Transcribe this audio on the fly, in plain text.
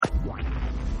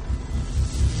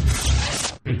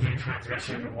Begin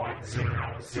transmission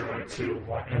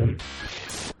 100218.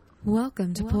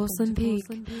 Welcome to Porcelain Peak,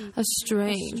 a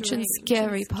strange and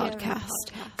scary podcast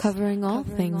covering all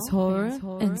things horror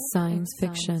and science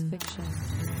fiction.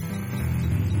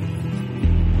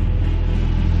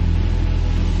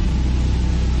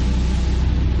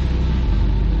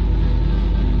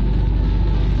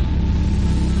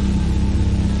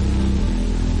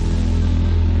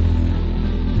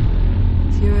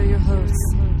 Here are your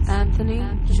hosts, Anthony,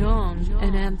 John,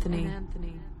 and Anthony.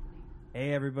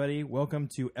 Hey everybody, welcome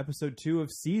to episode 2 of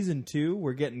season 2.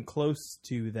 We're getting close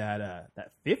to that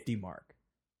 50 mark.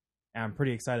 And I'm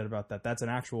pretty excited about that. That's an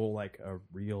actual, a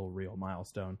real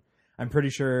milestone. I'm pretty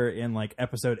sure in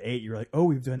episode 8 you're like, oh,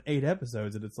 we've done 8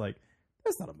 episodes, and it's like,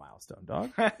 that's not a milestone, dog.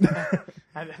 I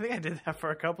think I did that for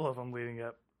a couple of them leading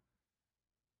up.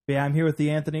 Yeah, I'm here with the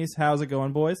Anthonys. How's it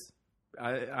going, boys?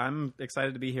 I'm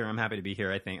excited to be here. I'm happy to be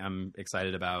here. I think I'm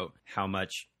excited about how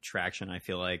much traction I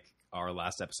feel like our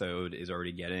last episode is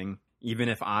already getting. Even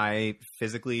if I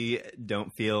physically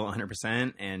don't feel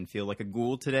 100% and feel like a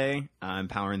ghoul today, I'm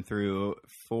powering through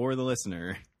for the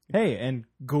listener. Hey, and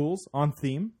ghouls on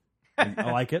theme.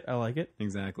 I like it.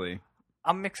 Exactly.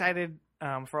 I'm excited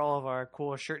for all of our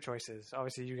cool shirt choices.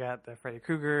 Obviously, you got the Freddy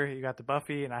Krueger, you got the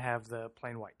Buffy, and I have the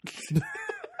plain white.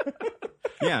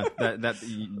 Yeah, that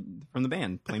from the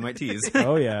band, Plain White Tees.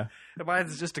 Oh, yeah.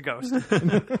 Mine's just a ghost.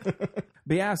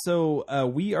 But yeah, so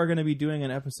we are going to be doing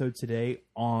an episode today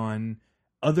on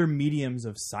other mediums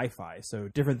of sci-fi. So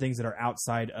different things that are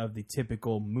outside of the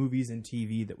typical movies and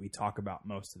TV that we talk about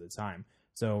most of the time.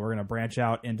 So we're going to branch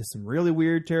out into some really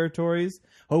weird territories,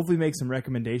 hopefully make some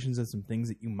recommendations of some things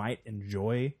that you might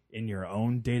enjoy in your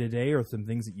own day-to-day or some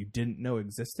things that you didn't know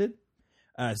existed.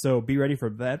 So be ready for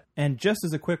that. And just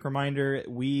as a quick reminder,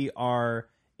 we are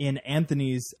in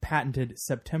Anthony's patented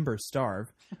September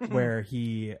Starve, where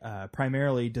he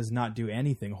primarily does not do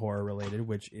anything horror-related,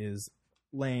 which is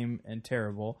lame and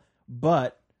terrible.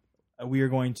 But we are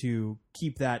going to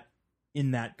keep that in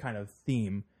that kind of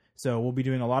theme. So we'll be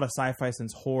doing a lot of sci-fi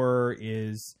since horror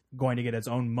is going to get its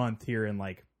own month here in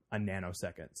a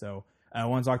nanosecond. So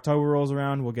once October rolls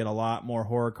around, we'll get a lot more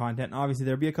horror content. And obviously,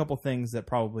 there'll be a couple things that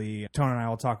probably Tony and I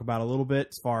will talk about a little bit,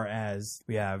 as far as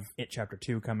we have It Chapter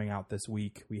 2 coming out this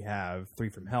week. We have 3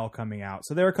 from Hell coming out.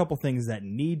 So there are a couple things that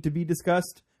need to be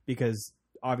discussed because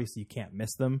obviously you can't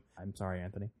miss them. I'm sorry,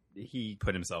 Anthony. He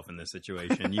put himself in this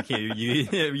situation. You can't.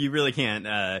 You really can't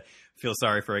feel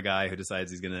sorry for a guy who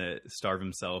decides he's going to starve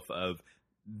himself of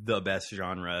the best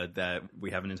genre that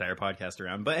we have an entire podcast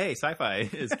around. But hey, sci-fi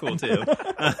is cool too.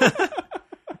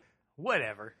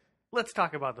 Whatever. Let's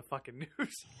talk about the fucking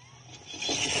news.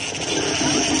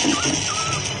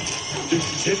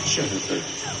 This is it, Jennifer.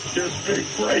 There's big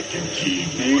break in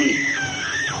TV.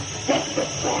 Fuck the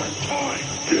prime time,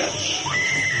 bitch.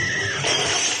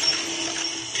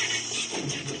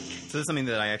 So this is something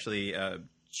that I actually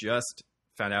just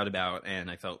found out about, and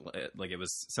I felt like it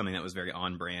was something that was very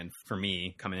on brand for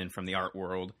me coming in from the art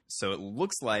world. So it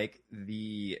looks like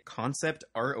the Concept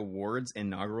Art Awards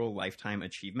Inaugural Lifetime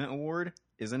Achievement Award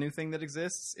is a new thing that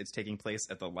exists. It's taking place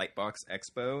at the Lightbox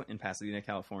Expo in Pasadena,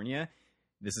 California.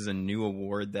 This is a new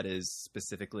award that is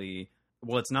specifically...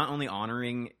 Well, it's not only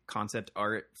honoring concept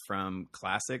art from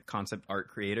classic concept art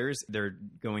creators, they're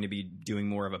going to be doing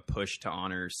more of a push to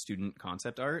honor student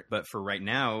concept art. But for right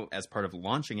now, as part of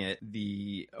launching it,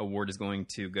 the award is going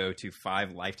to go to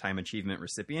 5 lifetime achievement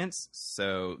recipients.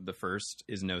 So the first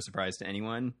is no surprise to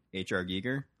anyone, H.R.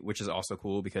 Giger, which is also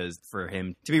cool because for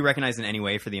him to be recognized in any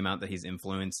way for the amount that he's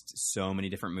influenced so many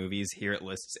different movies, here it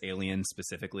lists Alien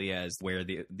specifically as where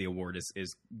the award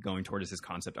is going toward as his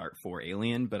concept art for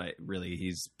Alien. But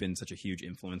he's been such a huge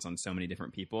influence on so many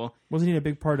different people. Wasn't he a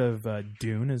big part of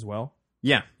Dune as well?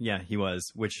 Yeah, he was,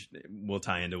 which will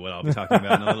tie into what I'll be talking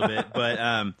about in a little bit.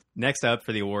 But next up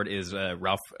for the award is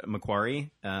Ralph McQuarrie.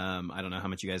 I don't know how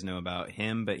much you guys know about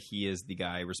him, but he is the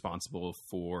guy responsible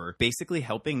for basically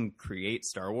helping create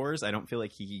Star Wars. I don't feel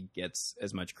like he gets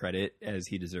as much credit as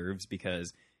he deserves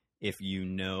because if you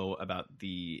know about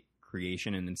the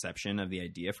creation and inception of the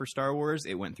idea for Star Wars,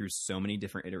 it went through so many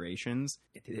different iterations.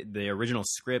 The original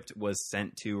script was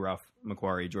sent to Ralph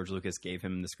McQuarrie. George Lucas gave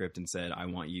him the script and said, I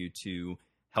want you to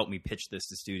help me pitch this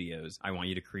to studios. I want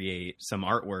you to create some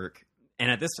artwork.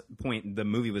 And at this point, the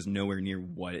movie was nowhere near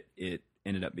what it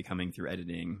ended up becoming through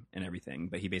editing and everything.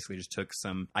 But he basically just took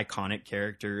some iconic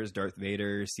characters, Darth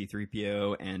Vader,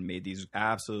 C-3PO, and made these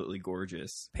absolutely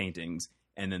gorgeous paintings.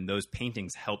 And then those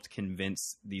paintings helped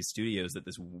convince these studios that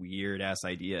this weird-ass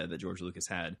idea that George Lucas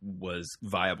had was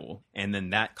viable. And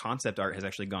then that concept art has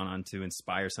actually gone on to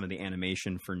inspire some of the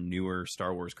animation for newer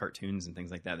Star Wars cartoons and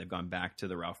things like that. They've gone back to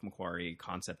the Ralph McQuarrie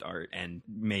concept art and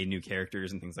made new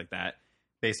characters and things like that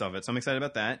based off it. So I'm excited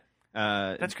about that.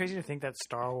 That's crazy to think that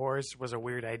Star Wars was a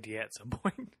weird idea at some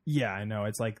point. Yeah, I know.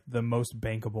 It's like the most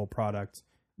bankable product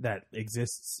that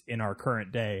exists in our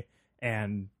current day.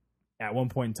 And at one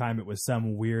point in time, it was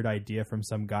some weird idea from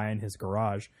some guy in his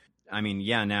garage. I mean,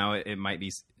 yeah, now it might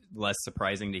be less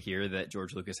surprising to hear that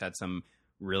George Lucas had some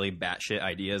really batshit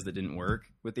ideas that didn't work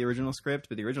with the original script,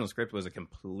 but the original script was a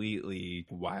completely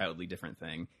wildly different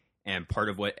thing. And part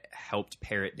of what helped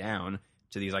pare it down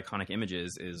to these iconic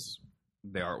images is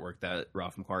the artwork that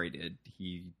Ralph McQuarrie did.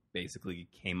 He basically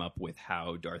came up with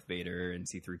how Darth Vader and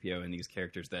C-3PO and these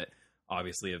characters that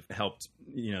obviously have helped,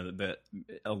 that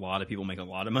a lot of people make a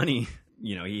lot of money.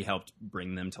 He helped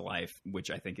bring them to life, which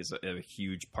I think is a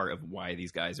huge part of why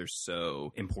these guys are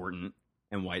so important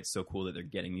and why it's so cool that they're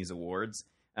getting these awards.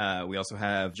 We also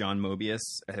have John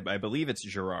Mobius. I believe it's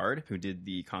Gerard who did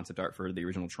the concept art for the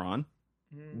original Tron.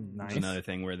 Nice. Which is another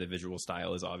thing where the visual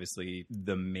style is obviously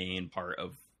the main part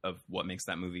of what makes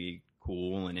that movie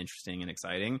cool and interesting and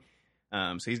exciting.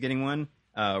 So he's getting one.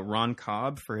 Ron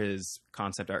Cobb for his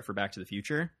concept art for Back to the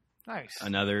Future. Nice.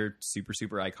 Another super,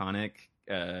 super iconic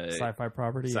sci-fi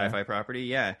property. Sci-fi property,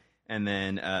 yeah. And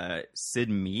then Sid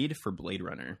Mead for Blade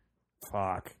Runner.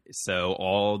 Fuck. So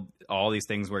all these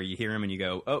things where you hear him and you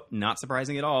go, oh, not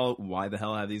surprising at all. Why the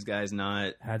hell have these guys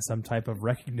not had some type of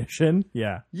recognition?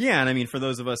 Yeah. Yeah, and I mean, for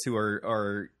those of us who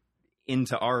are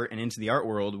into art and into the art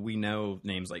world, we know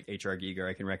names like H.R. Giger.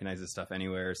 I can recognize this stuff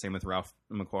anywhere. Same with Ralph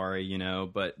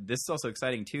McQuarrie, but this is also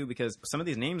exciting too because some of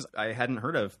these names I hadn't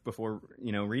heard of before,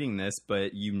 reading this,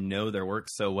 but their work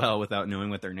so well without knowing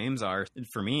what their names are.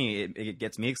 For me, it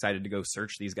gets me excited to go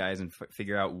search these guys and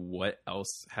figure out what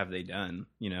else have they done.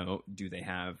 Do they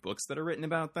have books that are written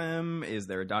about them? Is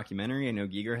there a documentary? I know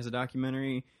Giger has a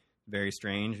documentary. Very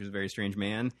strange. He was a very strange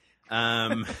man.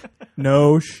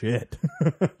 No shit.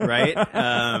 Right?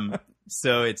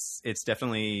 So it's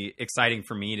definitely exciting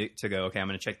for me to go, okay, I'm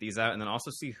going to check these out and then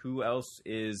also see who else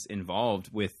is involved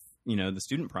with, the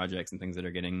student projects and things that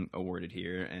are getting awarded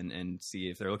here and see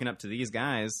if they're looking up to these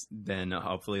guys, then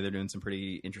hopefully they're doing some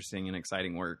pretty interesting and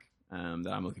exciting work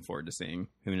that I'm looking forward to seeing.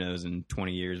 Who knows, in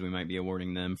 20 years we might be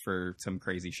awarding them for some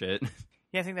crazy shit.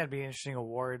 Yeah, I think that'd be an interesting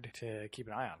award to keep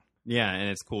an eye on. Yeah, and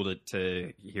it's cool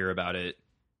to hear about it.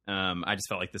 I just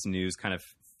felt like this news kind of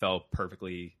fell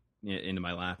perfectly into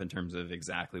my lap in terms of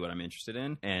exactly what I'm interested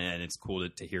in. And it's cool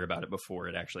to hear about it before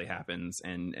it actually happens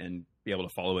and be able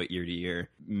to follow it year to year.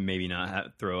 Maybe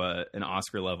not throw an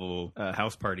Oscar level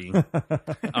house party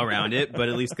around it, but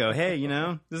at least go, hey,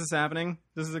 this is happening.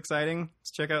 This is exciting.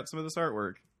 Let's check out some of this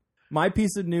artwork. My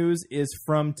piece of news is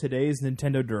from today's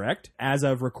Nintendo Direct. As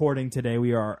of recording today,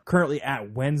 we are currently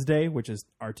at Wednesday, which is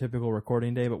our typical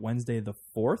recording day, but Wednesday the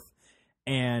 4th.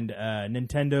 And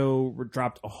Nintendo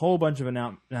dropped a whole bunch of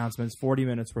announcements, 40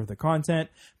 minutes worth of content.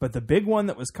 But the big one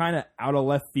that was kind of out of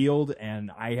left field, and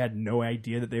I had no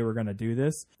idea that they were going to do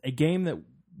this, a game that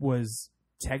was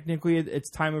technically at its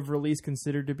time of release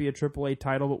considered to be a AAA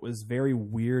title, but was very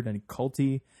weird and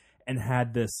culty and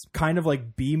had this kind of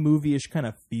like B-movie-ish kind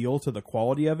of feel to the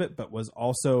quality of it, but was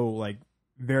also like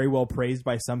very well praised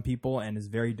by some people and is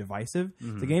very divisive.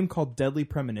 Mm-hmm. It's a game called Deadly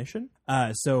Premonition.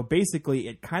 So basically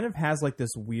it kind of has like this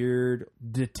weird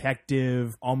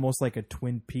detective, almost like a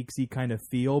Twin Peaksy kind of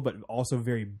feel, but also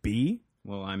very B.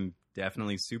 Well, I'm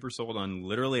definitely super sold on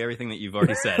literally everything that you've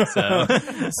already said. So,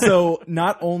 so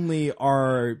not only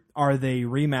are they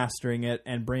remastering it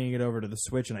and bringing it over to the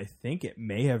Switch, and I think it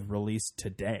may have released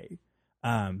today,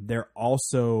 they're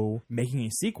also making a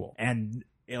sequel. And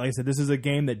like I said, this is a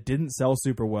game that didn't sell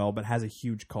super well, but has a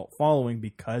huge cult following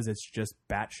because it's just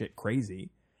batshit crazy.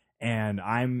 And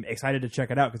I'm excited to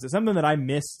check it out because it's something that I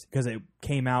missed because it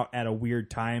came out at a weird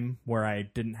time where I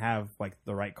didn't have like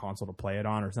the right console to play it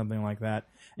on or something like that.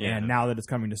 Yeah. And now that it's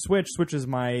coming to Switch is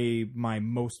my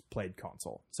most played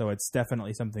console. So it's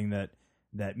definitely something that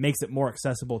makes it more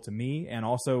accessible to me. And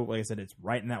also, like I said, it's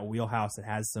right in that wheelhouse. It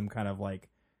has some kind of like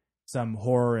some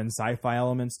horror and sci-fi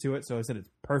elements to it. So I said it's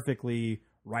perfectly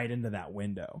right into that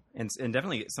window. And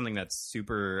definitely something that's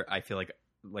super, I feel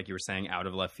like you were saying, out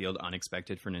of left field,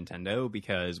 unexpected for Nintendo,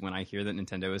 because when I hear that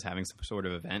Nintendo is having some sort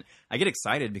of event, I get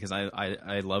excited because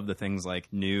I love the things like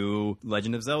new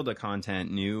Legend of Zelda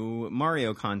content, new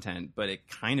Mario content, but it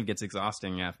kind of gets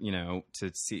exhausting,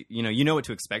 to see, what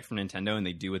to expect from Nintendo and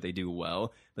they do what they do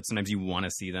well, but sometimes you want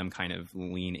to see them kind of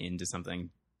lean into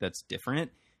something that's different.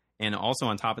 And also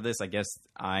on top of this, I guess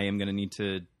I am going to need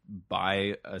to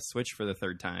buy a Switch for the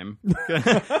third time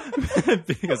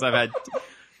because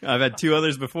I've had two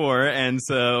others before, and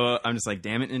so I'm just like,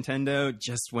 damn it, Nintendo!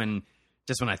 Just when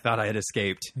I thought I had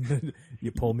escaped,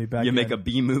 you pulled me back. You in. make a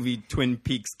B-movie Twin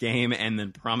Peaks game and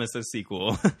then promise a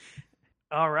sequel.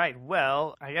 All right.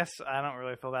 Well, I guess I don't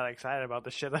really feel that excited about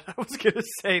the shit that I was going to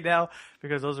say now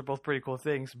because those are both pretty cool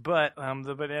things. But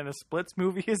the Banana Splits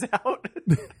movie is out.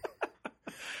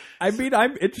 I mean,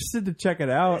 I'm interested to check it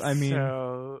out. I mean,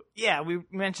 so yeah, we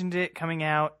mentioned it coming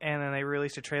out, and then they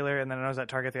released a trailer, and then I was at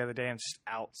Target the other day, and it's just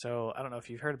out. So I don't know if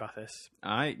you've heard about this.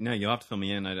 No, you'll have to fill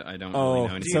me in. I don't really know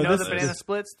anything. Do you know about the Banana this.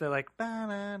 Splits? They're like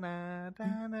ba-na-na,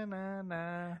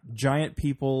 da-na-na-na. giant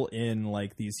people in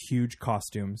like these huge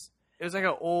costumes. It was like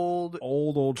an old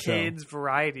kids show.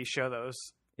 variety show.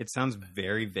 Those. It sounds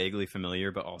very vaguely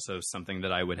familiar, but also something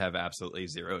that I would have absolutely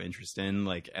zero interest in,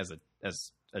 like as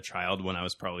a child when I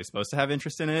was probably supposed to have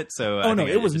interest in it. So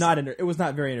it was not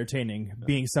very entertaining.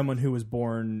 Being someone who was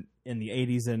born in the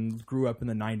 80s and grew up in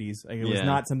the 90s, like, it was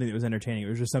not something that was entertaining. It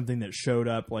was just something that showed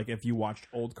up. Like if you watched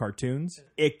old cartoons,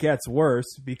 it gets worse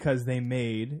because they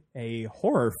made a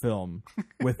horror film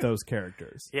with those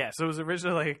characters. Yeah, so it was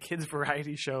originally like a kids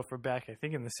variety show from back, I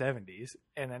think, in the 70s,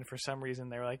 and then for some reason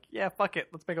they were like, "Yeah, fuck it,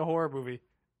 let's make a horror movie."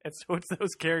 And so it's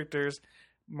those characters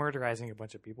murderizing a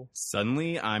bunch of people.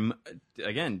 Suddenly, I'm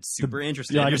again super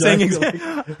interested. Yeah, You're saying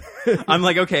I'm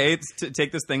like, okay,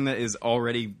 take this thing that is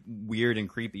already weird and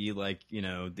creepy, like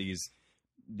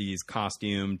these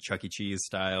costume Chuck E. Cheese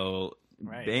style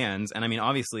bands, and I mean,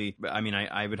 obviously,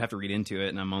 I would have to read into it,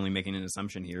 and I'm only making an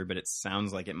assumption here, but it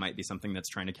sounds like it might be something that's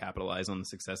trying to capitalize on the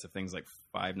success of things like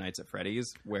Five Nights at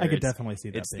Freddy's, where I could definitely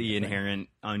see that. It's the inherent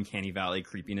uncanny valley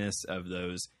creepiness of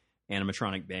those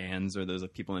animatronic bands or those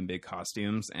people in big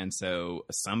costumes, and so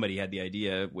somebody had the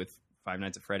idea with Five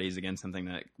Nights at Freddy's, again, something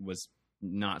that was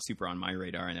not super on my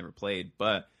radar. I never played,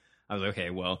 but I was like, okay,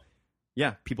 well,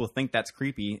 yeah, people think that's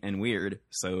creepy and weird,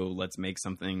 so let's make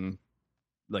something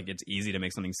like it's easy to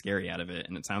make something scary out of it.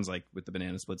 And it sounds like with the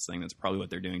Banana Splits thing, that's probably what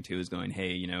they're doing too, is going,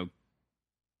 hey,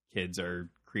 kids are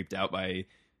creeped out by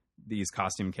these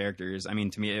costume characters. I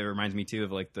mean, to me, it reminds me too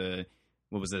of like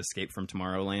what was it, Escape from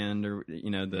Tomorrowland, or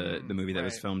the movie that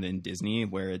was filmed in Disney,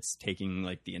 where it's taking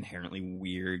like the inherently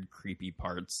weird, creepy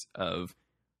parts of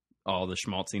all the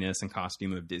schmaltziness and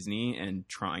costume of Disney and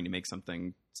trying to make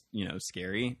something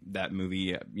scary. That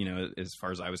movie, as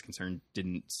far as I was concerned,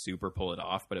 didn't super pull it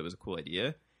off, but it was a cool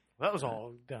idea. Well, that was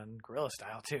all done guerrilla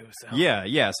style too. So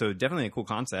yeah, so definitely a cool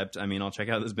concept. I mean, I'll check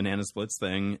out this Banana Splits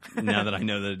thing now that I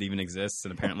know that it even exists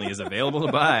and apparently is available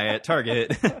to buy at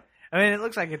Target. I mean, it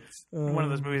looks like it's one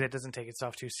of those movies that doesn't take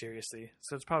itself too seriously.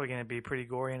 So it's probably going to be pretty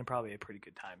gory and probably a pretty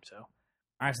good time. So, all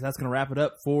right, so that's going to wrap it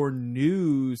up for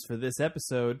news for this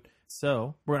episode.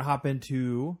 So we're going to hop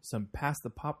into some Pass the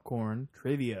Popcorn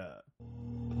trivia.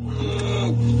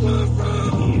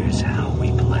 Here's how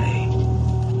we play.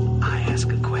 I ask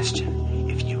a question.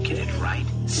 If you get it right,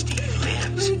 Steve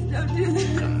lives. Please don't do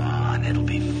this. Come on, it'll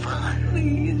be fun.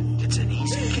 Please. It's an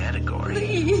easy category.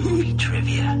 Please. Movie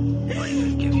trivia. Or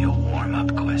even give you a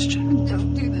warm-up question.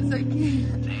 Don't do this, I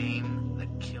can't. Name the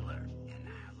killer in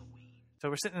Halloween. So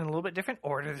we're sitting in a little bit different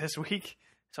order this week.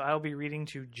 So I'll be reading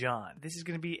to John. This is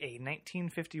going to be a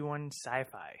 1951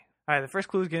 sci-fi. All right, the first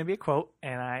clue is going to be a quote,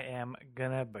 and I am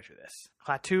going to butcher this.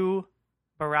 Klaatu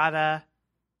Barada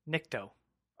Nikto.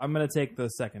 I'm going to take the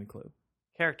second clue.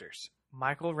 Characters: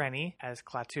 Michael Rennie as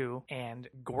Klaatu and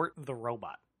Gort the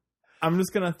Robot. I'm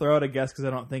just going to throw out a guess because I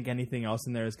don't think anything else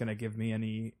in there is going to give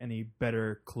me any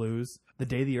better clues. The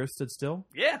Day the Earth Stood Still?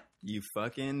 Yeah. You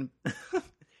fucking...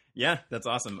 Yeah, that's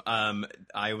awesome.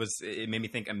 It made me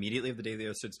think immediately of The Day the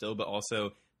Earth Stood Still, but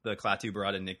also the Klaatu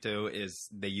Barada Nikto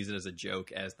they use it as a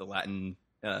joke as the Latin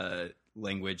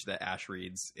language that Ash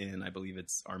reads in, I believe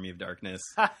it's Army of Darkness.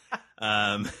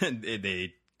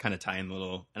 They kind of tie in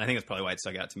little, and I think that's probably why it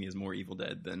stuck out to me as more Evil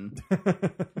Dead than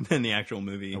the actual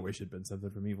movie. I wish it'd been something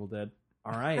from Evil Dead.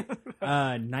 All right.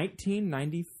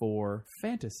 1994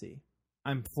 fantasy.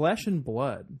 I'm flesh and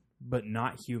blood, but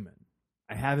not human.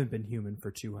 I haven't been human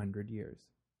for 200 years.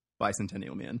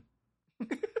 Bicentennial Man.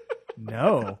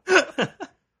 No.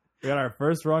 We got our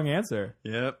first wrong answer.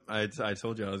 Yep. I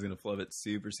told you I was going to flub it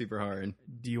super, super hard.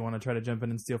 Do you want to try to jump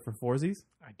in and steal for foursies?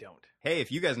 I don't. Hey,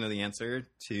 if you guys know the answer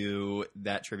to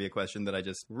that trivia question that I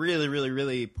just really, really,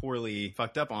 really poorly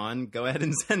fucked up on, go ahead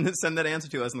and send that answer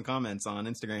to us in the comments on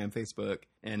Instagram, Facebook.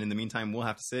 And in the meantime, we'll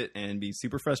have to sit and be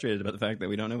super frustrated about the fact that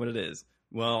we don't know what it is.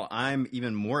 Well, I'm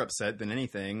even more upset than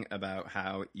anything about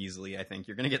how easily I think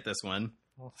you're going to get this one.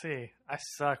 We'll see. I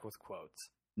suck with quotes.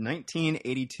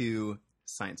 1982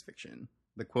 science fiction.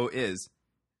 The quote is,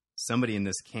 Somebody in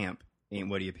this camp ain't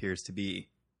what he appears to be.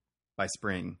 By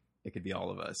spring, it could be all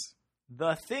of us.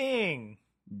 The Thing.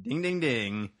 Ding, ding,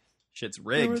 ding. Shit's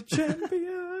You're a rigged.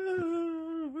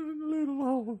 champion,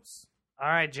 little horse. All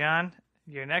right, John.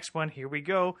 Your next one. Here we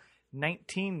go.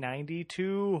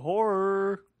 1992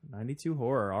 horror. 92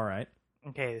 horror, all right.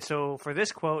 Okay, so for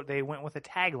this quote, they went with a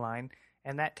tagline,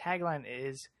 and that tagline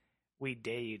is, "We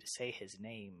dare you to say his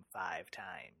name 5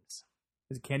 times."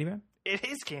 Is it Candyman? It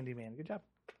is Candyman. Good job.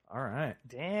 All right.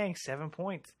 Dang, 7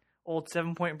 points. Old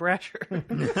 7-point Brasher.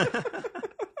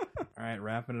 All right,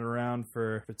 wrapping it around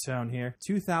for Tone here.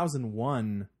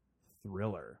 2001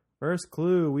 Thriller. First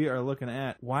clue we are looking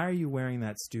at, why are you wearing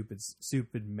that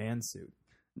stupid man suit?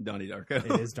 Donnie Darko.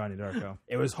 It is Donnie Darko.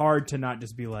 It was hard to not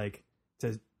just be like,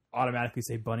 to automatically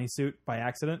say bunny suit by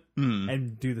accident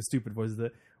and do the stupid voice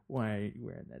that, why are you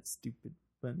wearing that stupid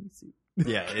bunny suit?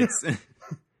 Yeah, it's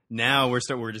now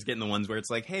we're just getting the ones where it's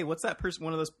like, hey, what's that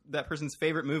that person's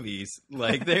favorite movies?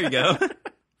 Like, there you go.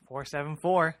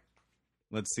 474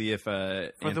 Let's see if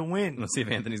for the win. Let's see if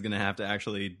Anthony's going to have to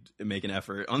actually make an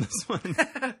effort on this one.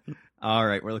 All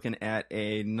right, we're looking at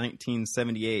a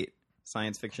 1978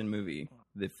 science fiction movie.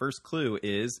 The first clue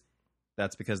is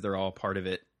that's because they're all part of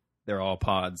it. They're all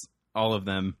pods, all of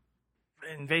them.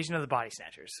 Invasion of the Body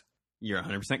Snatchers. You're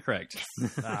 100% correct.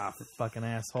 Ah, fucking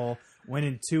asshole.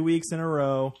 Winning 2 weeks in a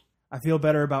row. I feel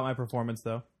better about my performance,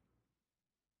 though.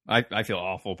 I feel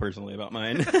awful personally about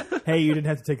mine. Hey, you didn't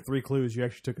have to take 3 clues. You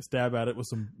actually took a stab at it with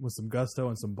some gusto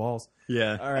and some balls.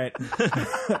 Yeah. All right.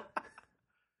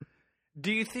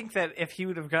 Do you think that if he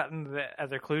would have gotten the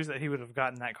other clues, that he would have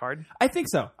gotten that card? I think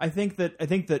so. I think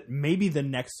that maybe the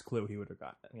next clue he would have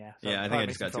gotten it. Yeah. Yeah, I think I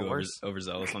just got too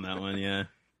overzealous on that one. Yeah.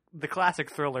 The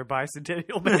classic Thriller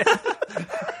Bicentennial Man.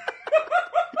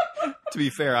 To be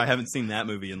fair, I haven't seen that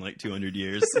movie in like 200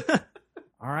 years.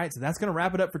 All right, so that's going to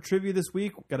wrap it up for trivia this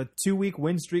week. We've got a 2-week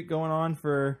win streak going on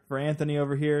for Anthony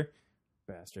over here.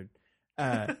 Bastard.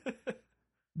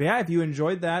 But yeah, if you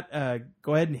enjoyed that,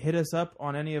 go ahead and hit us up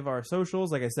on any of our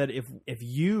socials. Like I said, if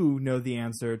you know the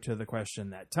answer to the question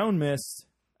that Tone missed,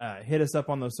 hit us up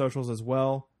on those socials as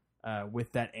well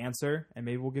with that answer, and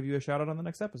maybe we'll give you a shout out on the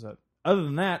next episode. Other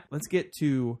than that, let's get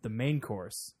to the main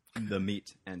course. The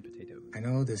meat and potatoes. I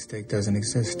know this steak doesn't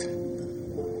exist.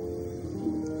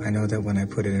 I know that when I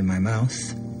put it in my mouth,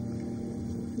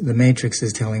 the Matrix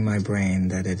is telling my brain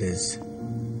that it is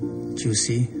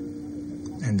juicy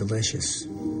and delicious.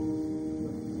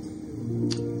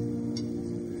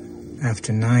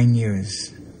 After 9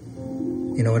 years,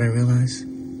 you know what I realize?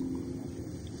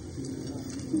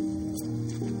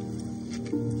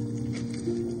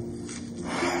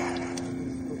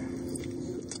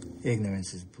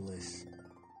 Ignorance is bliss.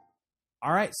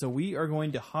 All right, so we are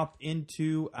going to hop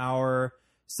into our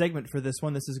segment for this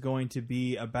one. This is going to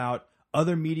be about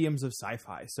other mediums of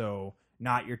sci-fi. So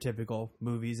not your typical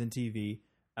movies and TV,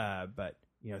 but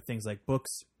things like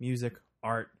books, music,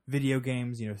 art, video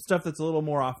games, stuff that's a little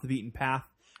more off the beaten path.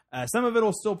 Some of it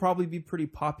will still probably be pretty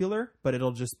popular, but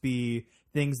it'll just be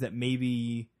things that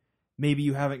maybe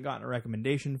you haven't gotten a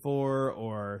recommendation for,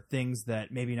 or things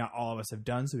that maybe not all of us have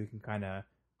done, so we can kind of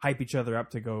hype each other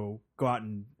up to go out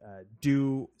and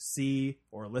do, see,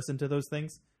 or listen to those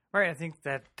things. Right, I think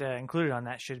that included on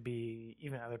that should be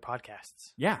even other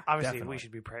podcasts. Yeah, obviously definitely. we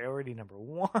should be priority number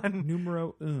 1.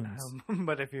 Numero uns.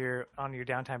 But if you're on your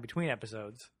downtime between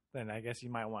episodes, then I guess you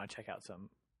might want to check out some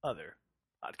other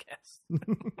podcasts.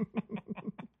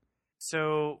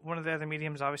 So one of the other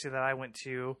mediums, obviously, that I went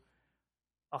to,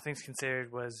 all things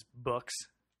considered, was books.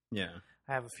 Yeah.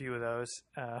 I have a few of those.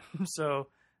 So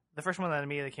the first one that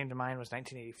immediately came to mind was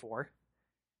 1984.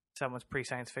 Something was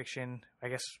pre-science fiction. I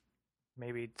guess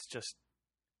maybe it's just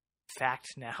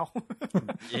fact now.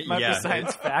 Might be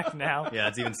science fact now. Yeah,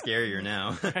 it's even scarier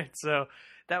now. Right, so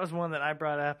that was one that I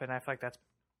brought up, and I feel like that's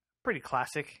pretty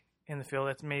classic in the field.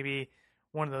 It's maybe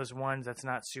one of those ones that's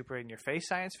not super in-your-face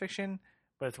science fiction,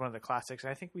 but it's one of the classics.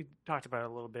 And I think we talked about it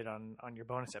a little bit on your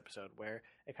bonus episode, where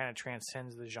it kind of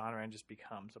transcends the genre and just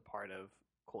becomes a part of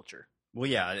culture. Well,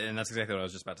 yeah, and that's exactly what I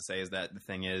was just about to say, is that the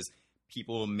thing is,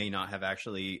 people may not have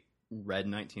actually read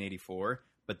 1984,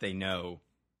 but they know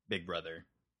Big Brother.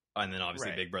 And then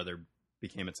obviously Big Brother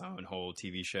became its own whole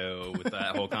TV show with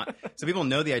that whole so people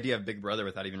know the idea of Big Brother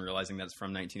without even realizing that's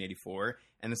from 1984.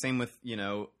 And the same with,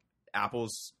 the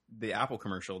Apple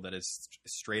commercial that is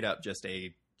straight up just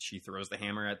she throws the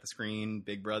hammer at the screen,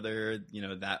 Big Brother,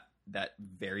 that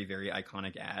very, very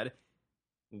iconic ad.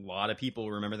 A lot of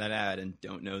people remember that ad and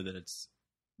don't know that it's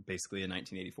basically a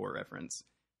 1984 reference.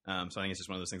 So I think it's just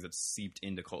one of those things that's seeped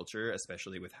into culture,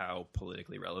 especially with how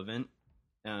politically relevant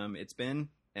it's been,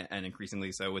 and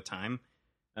increasingly so with time.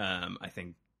 I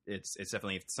think it's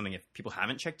definitely something, if people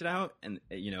haven't checked it out, and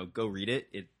go read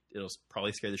it. It'll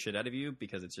probably scare the shit out of you,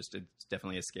 because it's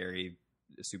definitely a scary,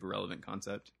 super relevant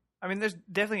concept. I mean, there's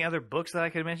definitely other books that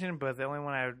I could mention, but the only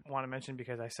one I want to mention,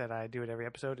 because I said I do it every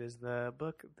episode, is the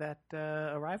book that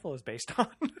Arrival is based on.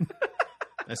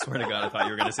 I swear to God, I thought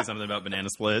you were going to say something about banana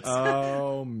splits.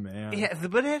 Oh, man. Yeah, the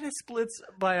Banana Splits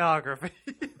biography.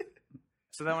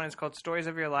 So that one is called Stories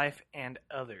of Your Life and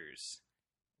Others.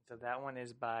 So that one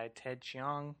is by Ted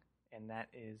Chiang, and that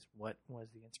is what was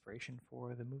the inspiration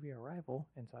for the movie Arrival.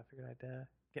 And so I figured I'd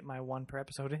get my one per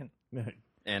episode in.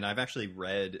 And I've actually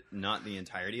read, not the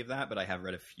entirety of that, but I have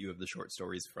read a few of the short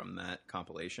stories from that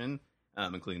compilation,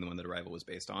 including the one that Arrival was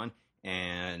based on.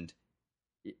 And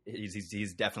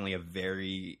he's definitely a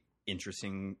very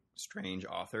interesting, strange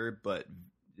author, but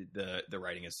the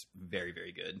writing is very,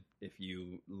 very good. If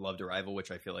you loved Arrival,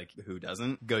 which I feel like who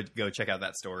doesn't, go check out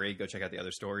that story. Go check out the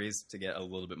other stories to get a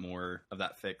little bit more of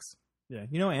that fix. Yeah,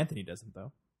 Anthony doesn't,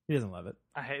 though. He doesn't love it.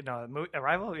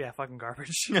 Arrival? Yeah, fucking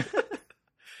garbage.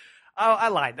 Oh, I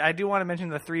lied. I do want to mention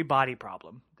The Three Body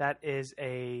Problem. That is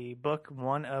a book,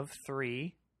 one of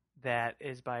three, that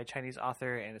is by a Chinese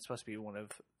author, and it's supposed to be one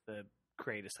of the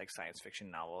greatest science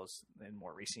fiction novels in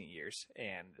more recent years.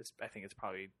 And I think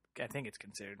it's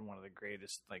considered one of the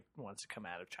greatest ones to come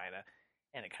out of China.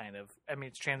 And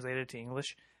it's translated to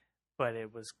English, but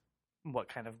it was what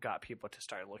kind of got people to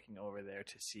start looking over there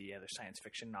to see other science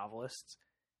fiction novelists.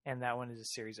 And that one is a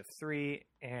series of 3,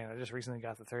 and I just recently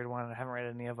got the third one. I haven't read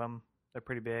any of them. They're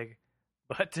pretty big.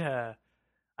 But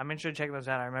I'm interested in checking those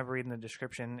out. I remember reading the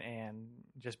description and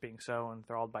just being so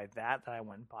enthralled by that I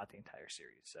went and bought the entire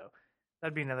series. So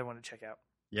that'd be another one to check out.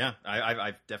 Yeah,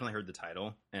 I've definitely heard the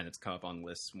title, and it's come up on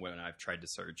lists when I've tried to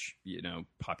search,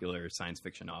 popular science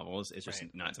fiction novels. It's just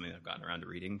not something that I've gotten around to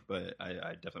reading, but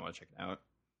I definitely want to check it out.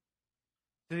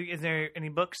 Is there any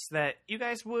books that you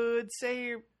guys would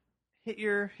say hit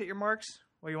your marks,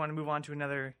 or you want to move on to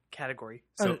another category?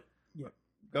 So,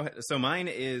 go ahead. So mine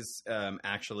is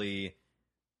actually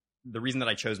the reason that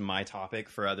I chose my topic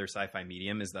for other sci-fi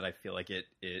medium is that I feel like it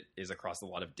is across a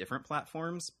lot of different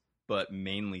platforms, but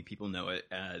mainly people know it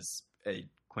as a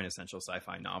quintessential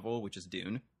sci-fi novel, which is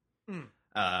Dune.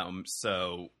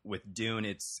 So with Dune,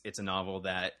 it's a novel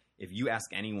that if you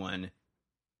ask anyone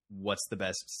what's the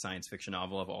best science fiction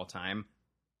novel of all time,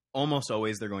 almost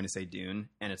always they're going to say Dune,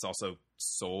 and it's also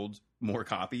sold more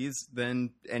copies than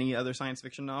any other science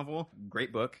fiction novel.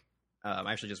 Great book. I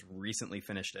actually just recently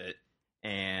finished it,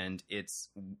 and it's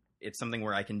something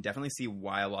where I can definitely see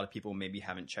why a lot of people maybe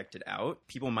haven't checked it out.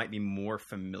 People might be more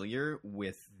familiar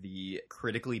with the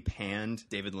critically panned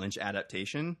David Lynch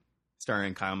adaptation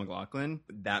starring Kyle MacLachlan.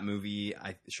 That movie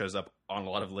shows up on a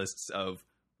lot of lists of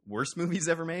worst movies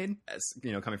ever made. As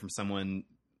coming from someone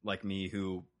like me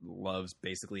who loves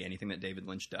basically anything that David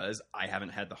Lynch does, I haven't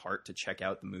had the heart to check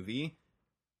out the movie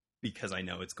because I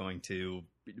know it's going to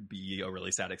be a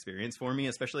really sad experience for me,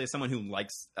 especially as someone who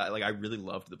likes, I really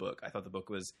loved the book. I thought the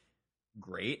book was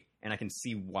great, and I can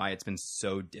see why it's been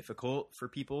so difficult for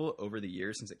people over the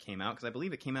years since it came out, because I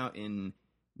believe it came out in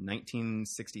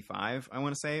 1965, I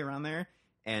want to say, around there.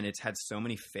 And it's had so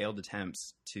many failed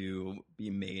attempts to be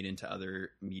made into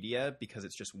other media because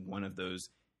it's just one of those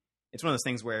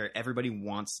things where everybody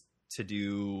wants to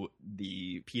do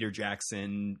the Peter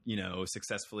Jackson,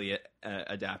 successfully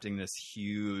adapting this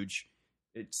huge,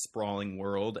 sprawling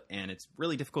world, and it's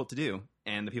really difficult to do.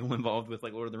 And the people involved with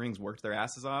Lord of the Rings worked their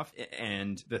asses off.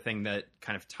 And the thing that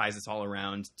kind of ties us all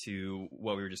around to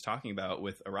what we were just talking about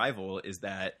with Arrival is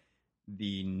that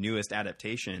the newest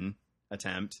adaptation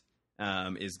attempt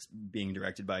is being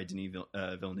directed by Denis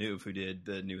Villeneuve, who did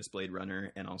the newest Blade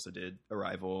Runner and also did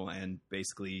Arrival. And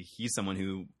basically, he's someone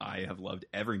who I have loved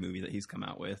every movie that he's come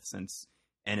out with since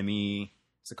Enemy,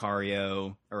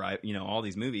 Sicario, all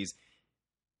these movies,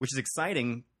 which is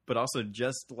exciting, but also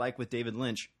just like with David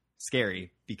Lynch,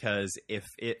 scary, because if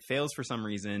it fails for some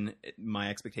reason, my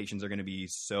expectations are going to be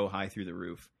so high through the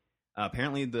roof.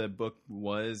 Apparently, the book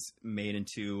was made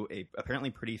into a apparently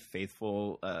pretty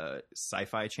faithful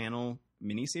Sci-Fi Channel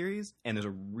miniseries, and there's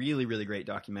a really, really great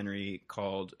documentary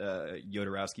called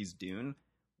Jodorowsky's Dune,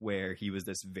 where he was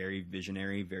this very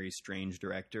visionary, very strange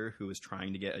director who was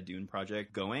trying to get a Dune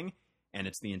project going, and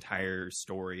it's the entire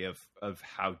story of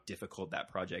how difficult that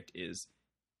project is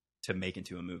to make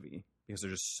into a movie, because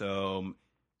there's just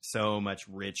so much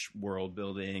rich world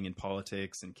building and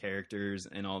politics and characters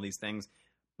and all these things.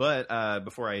 But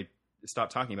before I stop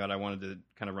talking about it, I wanted to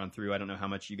kind of run through. I don't know how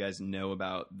much you guys know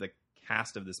about the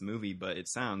cast of this movie, but it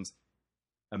sounds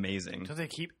amazing. Don't they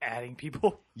keep adding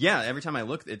people? Yeah, every time I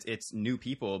look, it's new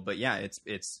people. But yeah,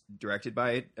 it's directed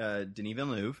by Denis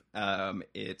Villeneuve.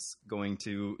 It's going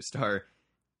to star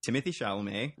Timothée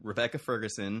Chalamet, Rebecca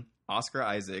Ferguson, Oscar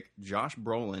Isaac, Josh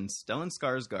Brolin, Stellan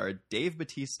Skarsgård, Dave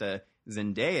Bautista,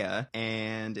 Zendaya,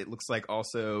 and it looks like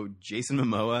also Jason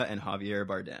Momoa and Javier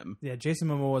Bardem. Yeah, Jason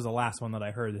Momoa was the last one that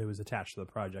I heard who was attached to the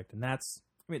project, and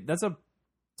it's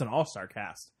an all-star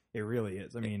cast. It really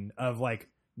is. I mean, of like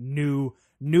new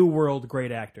world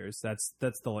great actors. That's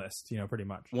the list, pretty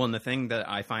much. Well, and the thing that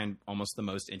I find almost the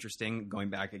most interesting, going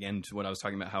back again to what I was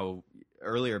talking about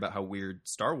earlier about how weird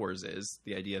Star Wars is,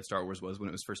 the idea of Star Wars was when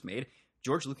it was first made,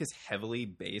 George Lucas heavily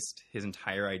based his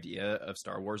entire idea of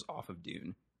Star Wars off of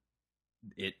Dune.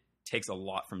 It takes a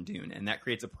lot from Dune, and that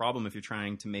creates a problem if you're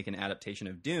trying to make an adaptation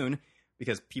of Dune,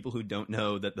 because people who don't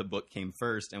know that the book came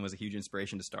first and was a huge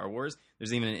inspiration to Star Wars,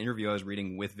 there's even an interview I was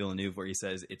reading with Villeneuve where he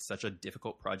says it's such a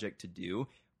difficult project to do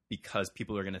because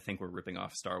people are going to think we're ripping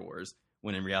off Star Wars,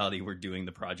 when in reality we're doing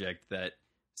the project that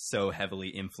so heavily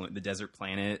influenced the desert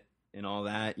planet and all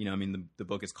that. The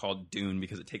book is called Dune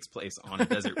because it takes place on a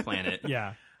desert planet.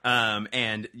 Yeah.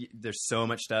 And there's so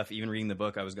much stuff. Even reading the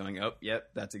book, I was going, oh, yep,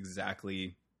 that's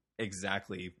exactly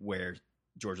where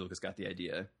George Lucas got the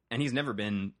idea. And he's never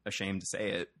been ashamed to say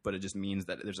it, but it just means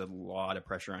that there's a lot of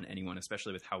pressure on anyone,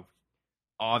 especially with how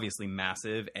obviously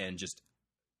massive and just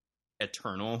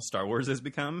eternal Star Wars has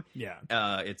become. Yeah.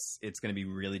 It's going to be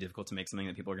really difficult to make something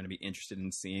that people are going to be interested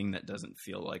in seeing that doesn't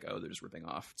feel like, oh, they're just ripping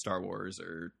off Star Wars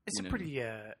or it's a pretty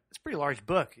large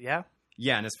book, yeah.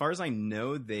 Yeah, and as far as I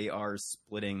know, they are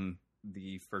splitting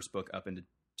the first book up into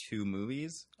 2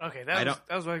 movies. Okay, that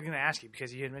was what I was going to ask you,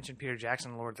 because you had mentioned Peter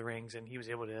Jackson in Lord of the Rings, and he was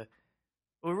able to...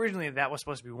 Well, originally that was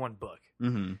supposed to be 1 book,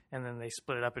 and then they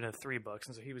split it up into 3 books,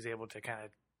 and so he was able to kind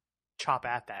of chop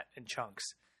at that in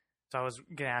chunks. So I was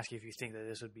going to ask you if you think that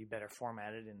this would be better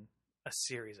formatted in a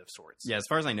series of sorts. Yeah, as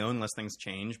far as I know, unless things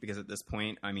change, because at this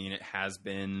point, I mean, it has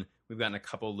been... We've gotten a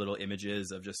couple little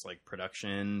images of just, like,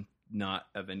 production, not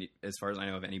of any... As far as I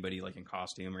know, of anybody, like, in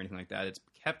costume or anything like that. It's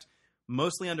kept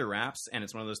mostly under wraps, and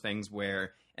it's one of those things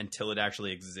where until it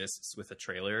actually exists with a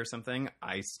trailer or something,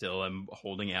 I still am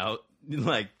holding out,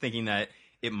 like, thinking that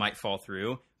it might fall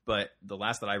through. But the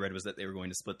last that I read was that they were going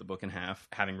to split the book in half.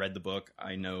 Having read the book,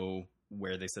 I know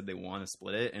where they said they want to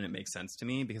split it, and it makes sense to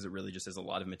me because it really just is a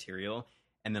lot of material.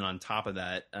 And then on top of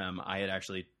that, I had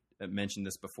actually mentioned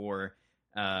this before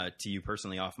to you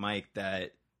personally off mic,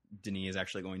 that Denis is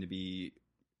actually going to be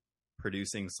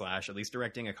producing / at least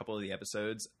directing a couple of the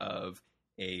episodes of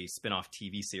a spin-off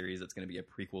TV series that's going to be a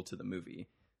prequel to the movie.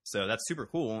 So that's super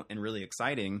cool and really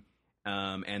exciting.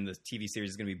 And the TV series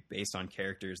is going to be based on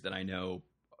characters that I know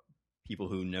people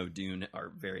who know Dune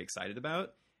are very excited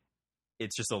about.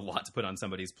 It's just a lot to put on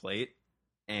somebody's plate,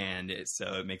 and it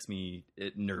makes me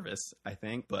nervous, I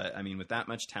think. But I mean, with that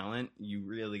much talent, you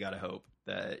really got to hope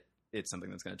that it's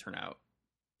something that's going to turn out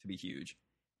to be huge.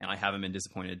 And I haven't been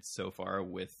disappointed so far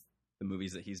with the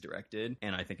movies that he's directed.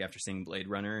 And I think after seeing Blade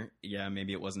Runner, yeah,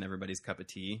 maybe it wasn't everybody's cup of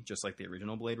tea, just like the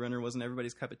original Blade Runner wasn't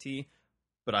everybody's cup of tea.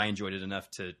 But I enjoyed it enough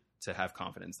to have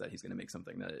confidence that he's going to make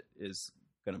something that is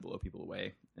going to blow people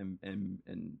away, and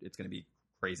it's going to be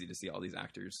crazy to see all these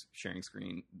actors sharing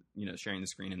the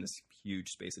screen in this huge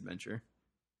space adventure.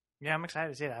 Yeah, I'm excited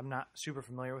to see it. I'm not super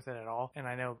familiar with it at all, and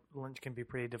I know Lynch can be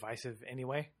pretty divisive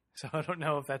anyway, so I don't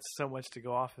know if that's so much to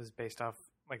go off as based off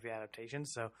like the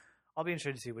adaptations. So I'll be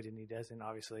interested to see what Denis does, and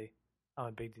obviously I'm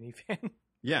a big Denis fan.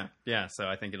 Yeah. So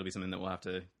I think it'll be something that we'll have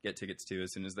to get tickets to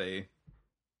as soon as they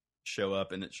show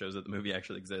up and it shows that the movie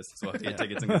actually exists. So we'll have to get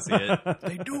tickets and go see it.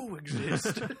 They do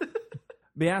exist.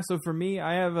 But yeah, so for me,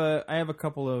 I have a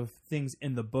couple of things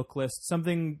in the book list.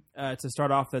 Something to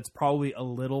start off that's probably a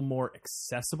little more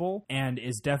accessible and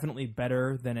is definitely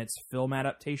better than its film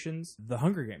adaptations. The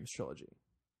Hunger Games trilogy.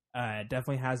 It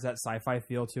definitely has that sci-fi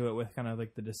feel to it with kind of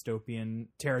like the dystopian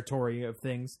territory of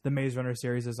things. The Maze Runner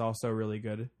series is also really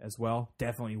good as well.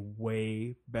 Definitely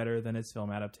way better than its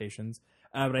film adaptations.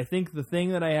 But I think the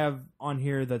thing that I have on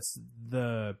here that's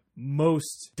the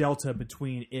most delta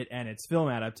between it and its film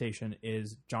adaptation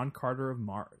is John Carter of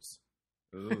Mars.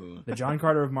 Ooh. The John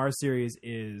Carter of Mars series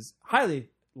is highly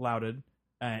lauded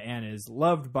and is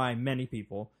loved by many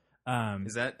people.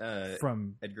 Is that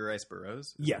from Edgar Rice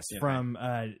Burroughs? Yes, from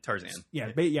Tarzan.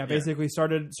 Basically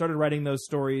started writing those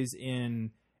stories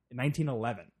in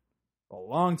 1911, a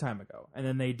long time ago, and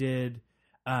then they did.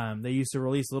 They used to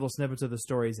release little snippets of the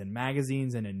stories in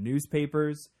magazines and in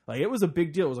newspapers. Like, it was a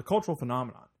big deal. It was a cultural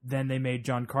phenomenon. Then they made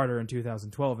John Carter in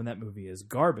 2012, and that movie is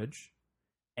garbage.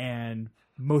 And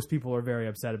most people are very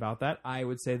upset about that. I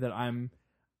would say that I'm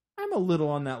a little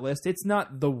on that list. It's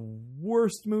not the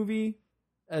worst movie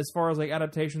as far as like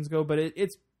adaptations go, but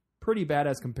it's pretty bad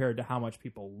as compared to how much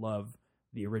people love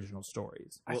the original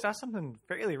stories. I saw something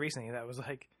fairly recently that was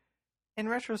like, in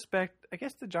retrospect, I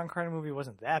guess the John Carter movie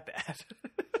wasn't that bad.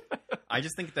 I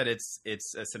just think that it's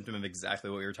a symptom of exactly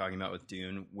what we were talking about with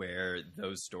Dune, where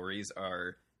those stories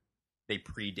they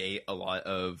predate a lot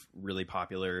of really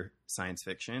popular science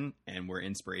fiction and were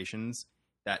inspirations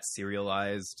that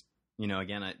serialized. You know,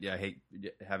 again, I hate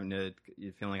having to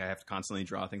feeling like I have to constantly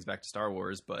draw things back to Star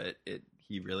Wars, but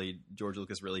George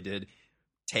Lucas really did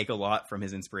take a lot from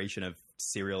his inspiration of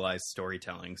serialized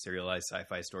storytelling, serialized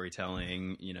sci-fi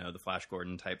storytelling, you know, the Flash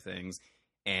Gordon type things.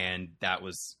 And that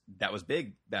was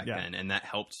big back then. And that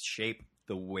helped shape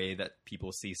the way that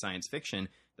people see science fiction.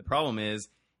 The problem is,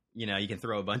 you know, you can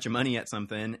throw a bunch of money at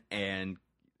something and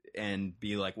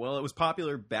be like, well, it was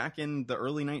popular back in the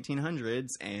early 1900s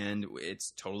and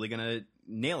it's totally going to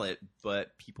nail it.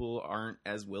 But people aren't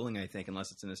as willing, I think,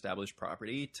 unless it's an established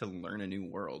property, to learn a new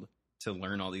world, to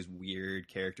learn all these weird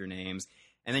character names.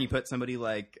 And then you put somebody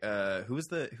like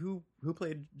who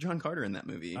played John Carter in that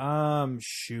movie?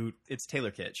 Shoot, it's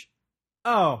Taylor Kitsch.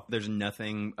 Oh, there's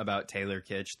nothing about Taylor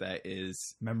Kitsch that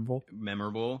is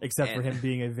memorable, except for him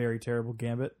being a very terrible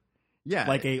Gambit. Yeah,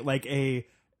 like a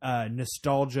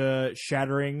nostalgia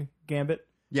shattering Gambit.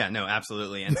 Yeah, no,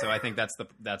 absolutely. And so I think that's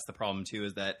the problem too,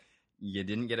 is that you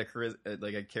didn't get a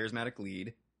charismatic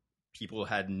lead. People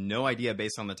had no idea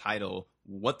based on the title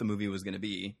what the movie was going to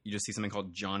be. You just see something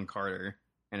called John Carter,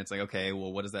 and it's like, okay,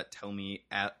 well, what does that tell me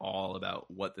at all about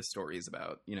what the story is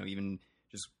about? You know, even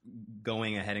just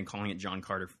going ahead and calling it John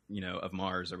Carter, you know, of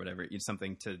Mars or whatever, it's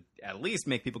something to at least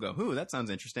make people go, "Ooh, that sounds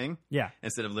interesting." Yeah.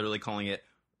 Instead of literally calling it,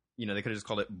 you know, they could have just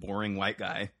called it Boring White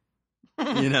Guy,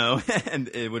 you know, and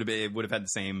it would have had the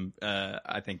same,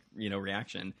 I think, you know,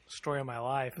 reaction. Story of my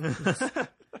life.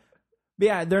 But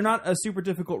yeah, they're not a super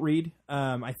difficult read.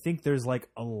 I think there's like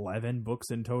 11 books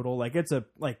in total. Like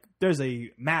there's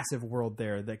a massive world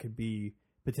there that could be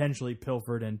potentially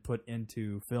pilfered and put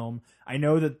into film. I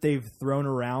know that they've thrown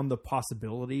around the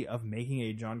possibility of making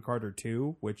a John Carter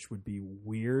 2, which would be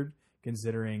weird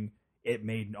considering it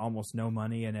made almost no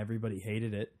money and everybody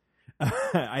hated it.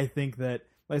 I think that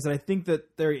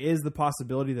there is the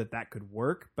possibility that could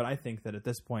work, but I think that at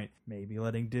this point, maybe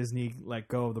letting Disney let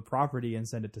go of the property and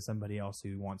send it to somebody else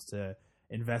who wants to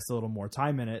invest a little more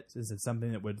time in it. Is it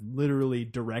something that would literally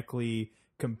directly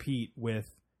compete with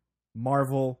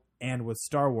Marvel and with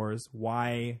Star Wars?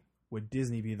 Why would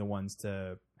Disney be the ones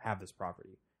to have this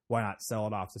property? Why not sell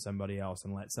it off to somebody else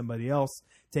and let somebody else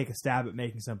take a stab at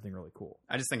making something really cool?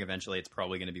 I just think eventually it's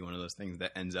probably going to be one of those things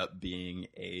that ends up being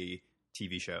a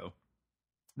TV show.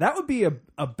 That would be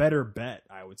a better bet,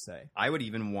 I would say. I would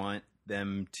even want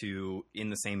them to, in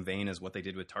the same vein as what they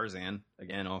did with Tarzan,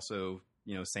 again, also,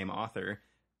 you know, same author,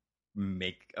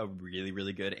 make a really,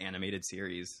 really good animated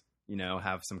series. You know,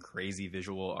 have some crazy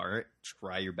visual art.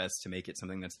 Try your best to make it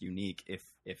something that's unique.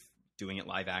 If doing it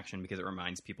live action because it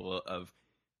reminds people of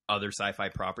other sci-fi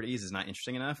properties is not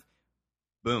interesting enough,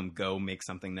 boom, go make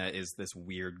something that is this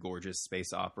weird, gorgeous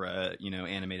space opera, you know,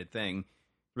 animated thing.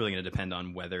 It's really going to depend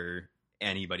on whether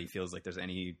anybody feels like there's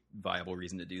any viable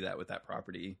reason to do that with that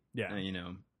property. Yeah. You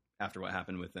know, after what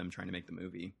happened with them trying to make the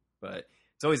movie. But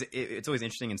it's always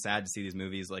interesting and sad to see these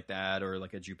movies like that, or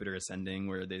like a Jupiter Ascending,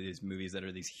 where they're these movies that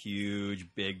are these huge,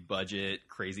 big budget,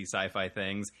 crazy sci-fi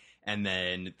things, and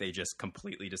then they just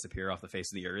completely disappear off the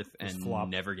face of the earth and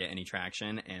never get any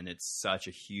traction. And it's such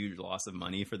a huge loss of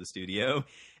money for the studio.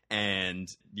 And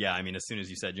yeah, I mean, as soon as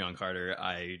you said John Carter,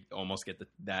 I almost get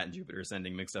that and Jupiter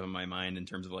Ascending mixed up in my mind in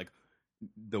terms of like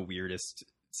the weirdest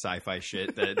sci-fi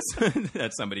shit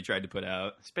that somebody tried to put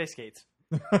out. Space Gates.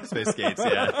 Space Gates,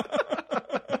 yeah.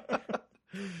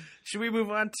 Should we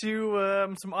move on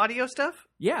to some audio stuff?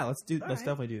 Yeah, let's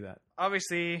definitely do that.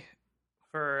 Obviously,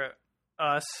 for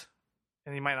us,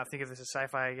 and you might not think of this as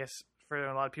sci-fi, I guess, for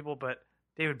a lot of people, but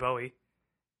David Bowie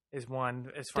is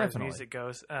one as far as music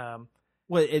goes.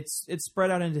 Well, it's spread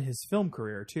out into his film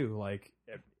career too. Like,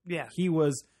 yeah, he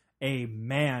was a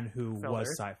man who was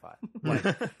sci-fi.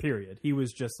 Like, period. He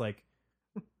was just like,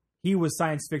 he was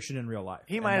science fiction in real life.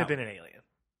 He might have been an alien.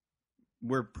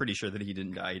 We're pretty sure that he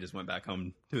didn't die. He just went back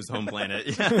home to his home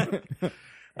planet.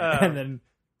 And then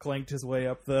clanked his way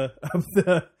up the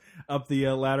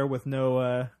ladder with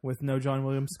no John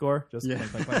Williams score. Just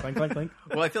clank, clank, clank, clank, clank.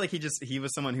 Well, I feel like he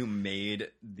was someone who made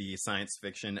the science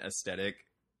fiction aesthetic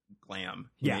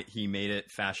glam. He made it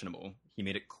fashionable. He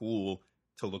made it cool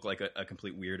to look like a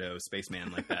complete weirdo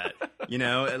spaceman like that. You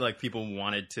know, like people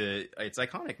wanted to. It's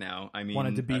iconic now. I mean,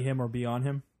 wanted to be him or be on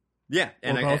him. Yeah,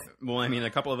 and I mean, a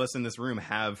couple of us in this room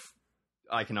have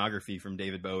iconography from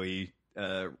David Bowie,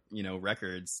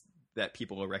 records that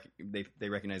people they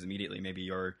recognize immediately. Maybe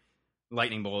your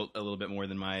lightning bolt a little bit more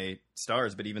than my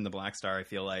stars, but even the Black Star, I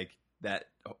feel like that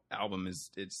album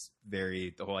it's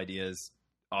very, the whole idea is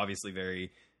obviously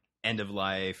very end of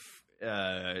life,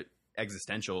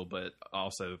 existential, but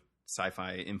also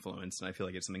sci-fi influenced. And I feel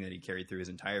like it's something that he carried through his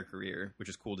entire career, which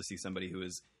is cool to see somebody who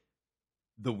is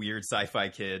the weird sci-fi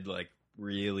kid like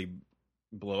really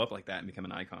blow up like that and become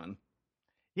an icon.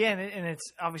 Yeah, and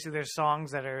it's obviously there's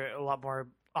songs that are a lot more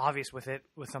obvious with it,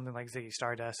 with something like Ziggy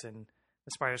Stardust and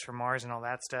The Spiders from Mars and all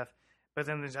that stuff. But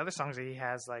then there's other songs that he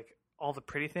has, like All the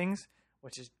Pretty Things,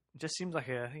 which is just seems like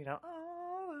a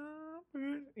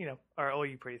or Oh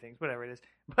You Pretty Things, whatever it is.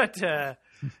 But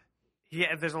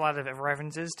yeah, there's a lot of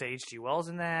references to H.G. Wells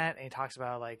in that, and he talks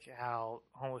about like how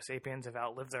Homo sapiens have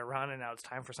outlived their run, and now it's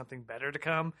time for something better to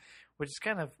come, which is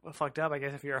kind of fucked up, I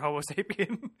guess, if you're a Homo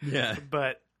sapien. Yeah,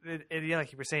 but yeah,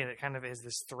 like you were saying, it kind of is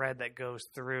this thread that goes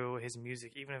through his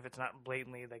music, even if it's not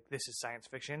blatantly like this is science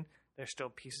fiction. There's still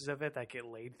pieces of it that get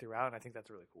laid throughout, and I think that's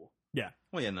really cool. Yeah.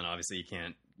 Well, yeah, and then obviously you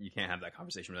can't have that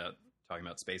conversation without talking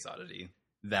about Space Oddity.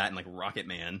 That and like Rocket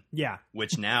Man. Yeah.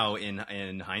 Which now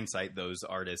in hindsight, those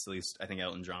artists, at least I think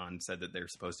Elton John said that they're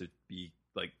supposed to be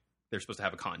like, they're supposed to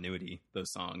have a continuity.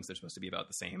 Those songs, they're supposed to be about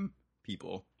the same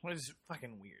people. Which is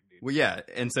fucking weird, dude. Well, yeah.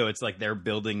 And so it's like they're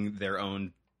building their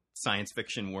own science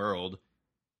fiction world.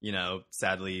 You know,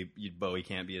 sadly, Bowie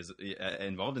can't be as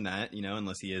involved in that, you know,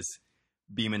 unless he is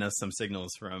beaming us some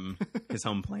signals from his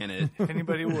home planet. If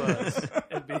anybody was,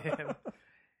 it'd be him.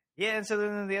 Yeah, and so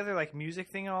then the other like music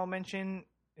thing I'll mention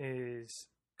is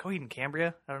Coheed and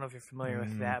Cambria. I don't know if you're familiar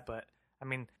with that, but I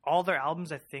mean, all their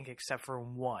albums, I think, except for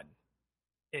one,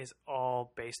 is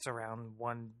all based around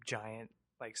one giant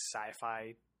like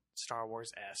sci-fi Star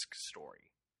Wars-esque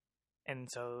story. And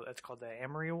so it's called the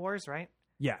Amory Wars, right?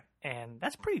 Yeah. And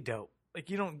that's pretty dope. Like,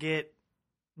 you don't get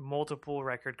multiple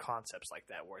record concepts like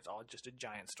that where it's all just a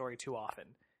giant story too often.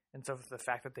 And so the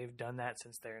fact that they've done that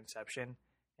since their inception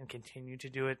and continue to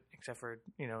do it, except for,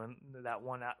 you know, in that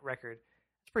one record,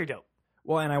 it's pretty dope.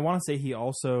 Well, and I want to say he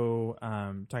also,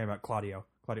 talking about Claudio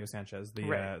Sanchez,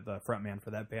 the front man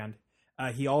for that band,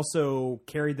 he also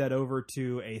carried that over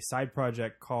to a side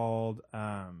project called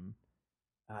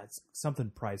it's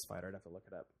something Prize Fighter. I'd have to look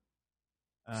it up.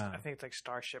 I think it's like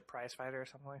Starship Prize Fighter or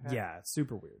something like that. Yeah, it's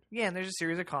super weird. Yeah, and there's a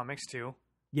series of comics too.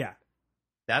 Yeah.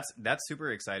 That's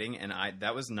super exciting, and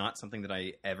that was not something that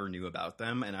I ever knew about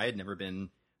them, and I had never been,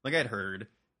 like, I'd heard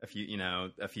a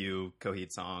few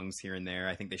Coheed songs here and there.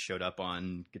 I think they showed up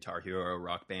on Guitar Hero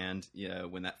Rock Band,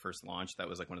 when that first launched. That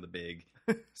was like one of the big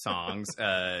songs.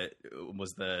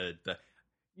 Was the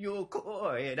You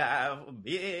could have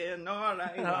been all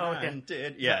I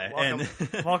wanted. Yeah,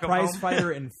 welcome Prize home.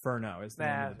 Fighter Inferno is the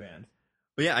name of the band.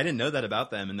 But yeah, I didn't know that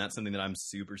about them, and that's something that I'm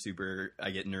super, super,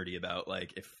 I get nerdy about.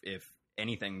 Like, if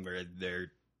anything where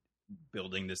they're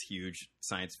building this huge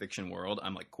science fiction world,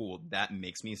 I'm like, cool, that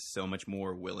makes me so much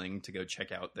more willing to go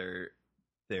check out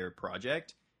their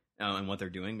project and what they're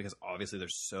doing, because obviously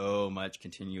there's so much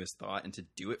continuous thought, and to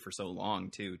do it for so long,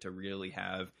 too, to really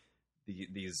have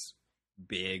these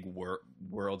big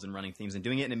worlds and running themes, and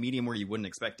doing it in a medium where you wouldn't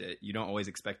expect it. You don't always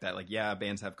expect that. Like, yeah,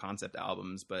 bands have concept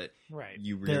albums, but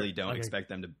you really don't expect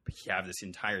them to have this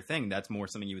entire thing. That's more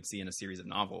something you would see in a series of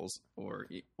novels. Or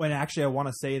when actually I want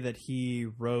to say that he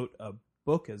wrote a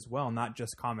book as well, not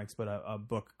just comics, but a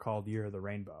book called Year of the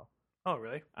Rainbow. Oh,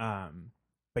 really?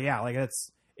 But yeah, like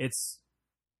it's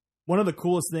one of the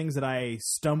coolest things that I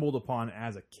stumbled upon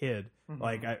as a kid. Mm-hmm.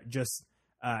 Like,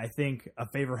 I think A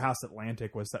Favor House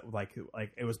Atlantic was like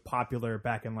it was popular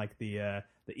back in like the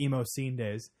emo scene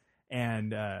days, and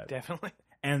definitely.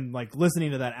 And like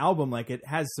listening to that album, like it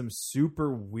has some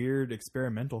super weird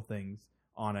experimental things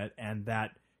on it, and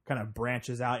that kind of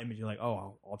branches out. And you're like,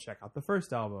 oh, I'll check out the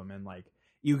first album, and like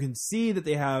you can see that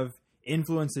they have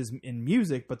influences in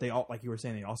music, but they all, like you were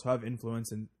saying, they also have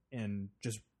influence in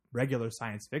just regular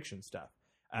science fiction stuff.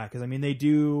 Because I mean, they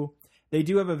do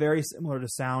have a very similar to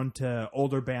sound to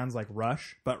older bands like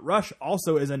Rush, but Rush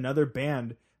also is another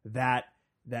band that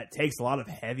takes a lot of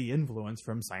heavy influence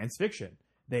from science fiction.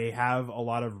 They have a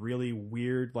lot of really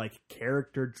weird, like,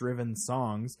 character-driven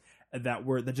songs that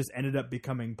just ended up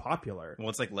becoming popular. Well,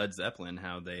 it's like Led Zeppelin,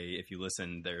 how if you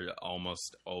listen, they're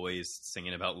almost always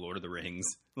singing about Lord of the Rings.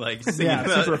 Like,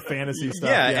 super fantasy stuff.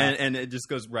 Yeah, and it just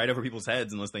goes right over people's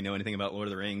heads unless they know anything about Lord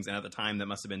of the Rings. And at the time, that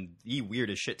must have been the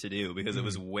weirdest shit to do, because it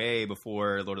was way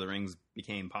before Lord of the Rings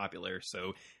became popular.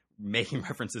 So making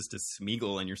references to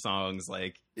Smeagol in your songs,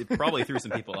 like, it probably threw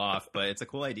some people off, but it's a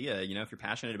cool idea. You know, if you're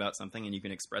passionate about something and you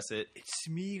can express it. It's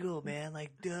Smeagol, man,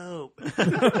 like, dope.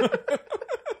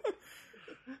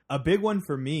 A big one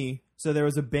for me. So there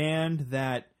was a band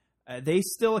that They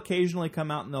still occasionally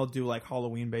come out and they'll do like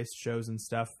Halloween-based shows and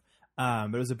stuff.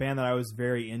 But it was a band that I was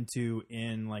very into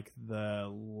in like the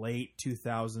late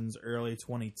 2000s, early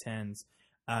 2010s,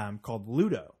 called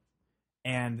Ludo.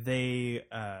 And they've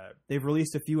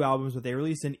released a few albums, but they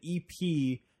released an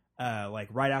EP like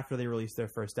right after they released their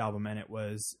first album, and it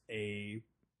was a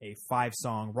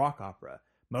 5-song rock opera.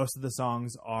 Most of the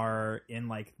songs are in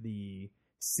like the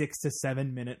 6 to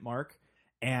 7 minute mark,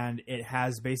 and it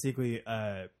has basically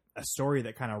a story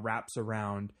that kind of wraps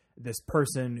around this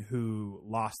person who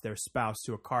lost their spouse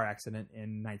to a car accident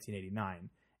in 1989.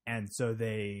 And so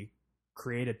they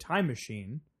create a time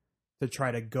machine to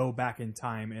try to go back in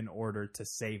time in order to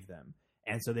save them.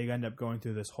 And so they end up going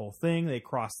through this whole thing. They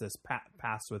cross this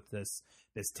path with this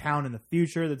town in the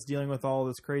future that's dealing with all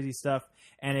this crazy stuff.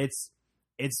 And it's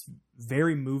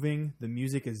very moving. The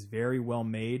music is very well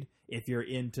made if you're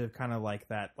into kind of like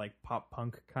that like pop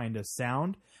punk kind of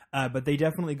sound. But they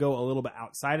definitely go a little bit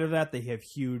outside of that. They have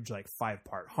huge like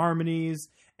 5-part harmonies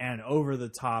and over the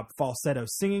top falsetto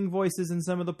singing voices in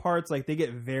some of the parts. Like they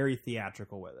get very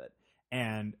theatrical with it.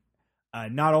 And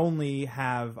not only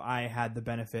have I had the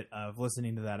benefit of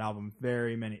listening to that album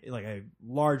like a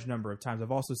large number of times,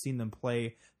 I've also seen them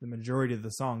play the majority of the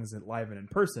songs live and in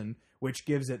person, which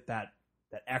gives it that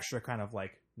extra kind of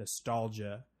like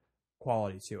nostalgia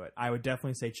quality to it. I would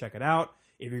definitely say check it out.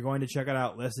 If you're going to check it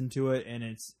out, listen to it in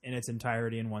its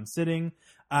entirety in one sitting.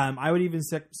 I would even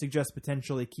suggest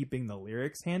potentially keeping the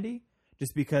lyrics handy,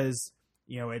 just because,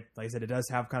 you know, it, like I said, it does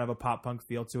have kind of a pop punk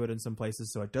feel to it in some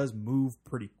places, so it does move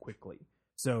pretty quickly.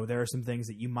 So there are some things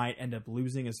that you might end up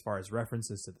losing as far as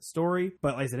references to the story.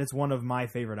 But like I said, it's one of my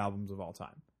favorite albums of all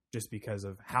time, just because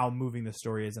of how moving the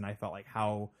story is, and I felt like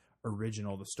how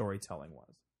original the storytelling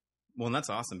was. Well, and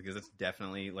that's awesome, because it's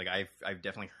definitely, like, I've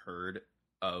definitely heard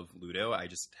of Ludo. I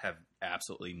just have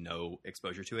absolutely no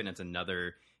exposure to it, and it's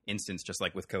another instance, just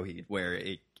like with Coheed, where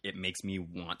it makes me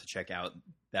want to check out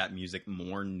that music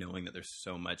more, knowing that there's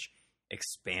so much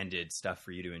expanded stuff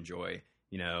for you to enjoy.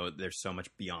 You know, there's so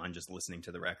much beyond just listening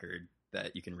to the record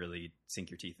that you can really sink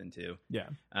your teeth into. Yeah.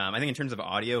 I think in terms of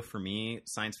audio, for me,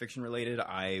 science fiction related,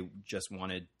 I just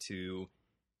wanted to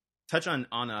touch on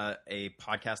a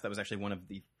podcast that was actually one of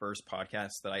the first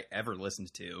podcasts that I ever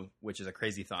listened to, which is a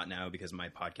crazy thought now because my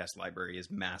podcast library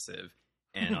is massive.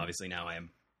 And obviously now I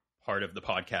am part of the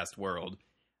podcast world.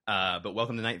 But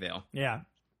Welcome to Night Vale. Yeah.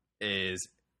 Is,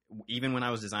 even when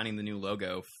I was designing the new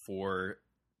logo for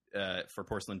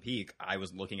Porcelain Peak, I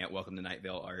was looking at Welcome to Night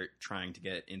Vale art, trying to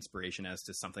get inspiration as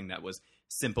to something that was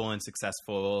simple and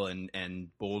successful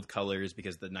and bold colors,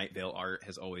 because the Night Vale art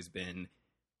has always been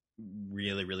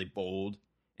really, really bold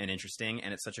and interesting,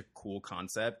 and it's such a cool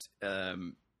concept.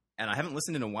 And I haven't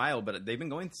listened in a while, but they've been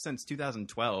going since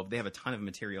 2012. They have a ton of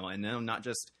material, and now not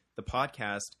just the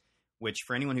podcast, which,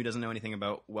 for anyone who doesn't know anything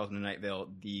about Welcome to Night Vale,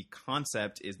 the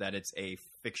concept is that it's a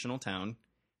fictional town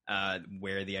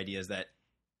where the idea is that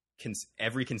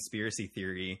every conspiracy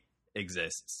theory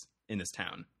exists in this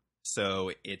town.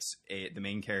 So it's the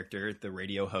main character, the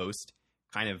radio host,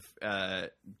 kind of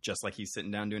just like he's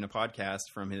sitting down doing a podcast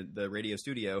from the radio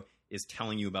studio, is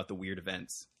telling you about the weird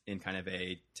events in kind of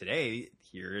today,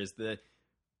 here is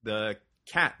the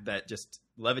cat that just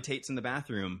levitates in the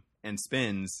bathroom and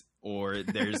spins, or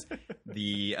there's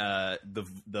the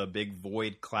big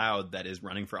void cloud that is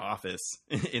running for office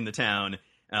in the town.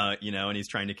 You know, and he's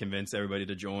trying to convince everybody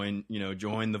to join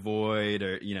the void,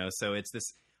 or, you know, so it's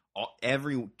this,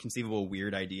 every conceivable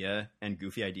weird idea and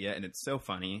goofy idea. And it's so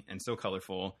funny and so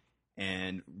colorful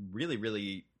and really,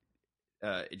 really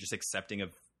just accepting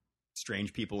of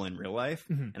strange people in real life.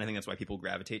 Mm-hmm. And I think that's why people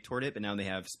gravitate toward it. But now they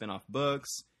have spin-off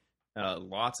books,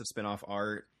 lots of spin-off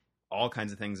art, all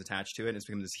kinds of things attached to it. And it's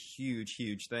become this huge,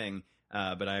 huge thing.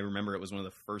 But I remember it was one of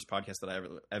the first podcasts that I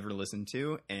ever listened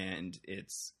to, and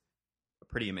it's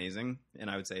pretty amazing. And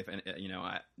I would say,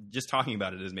 just talking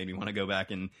about it has made me want to go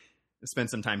back and spend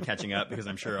some time catching up, because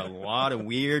I'm sure a lot of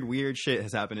weird shit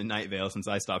has happened in Night Vale since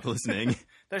I stopped listening.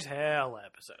 There's hella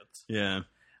episodes. Yeah.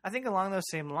 I think along those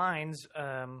same lines,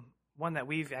 one that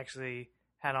we've actually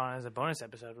had on as a bonus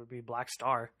episode would be Black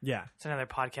Star. Yeah. It's another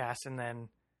podcast, and then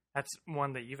that's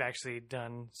one that you've actually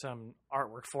done some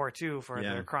artwork for too, for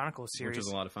their Chronicles series. Which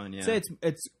is a lot of fun, yeah. So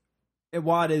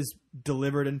while it is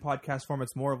delivered in podcast form,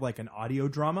 it's more of like an audio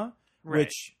drama, right,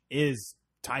 which is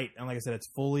tight. And like I said, it's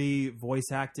fully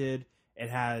voice acted. It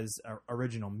has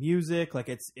original music. Like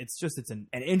it's an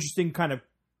interesting kind of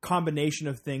combination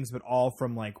of things, but all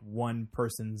from like one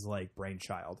person's like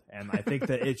brainchild. And I think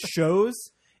that it shows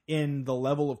in the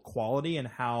level of quality and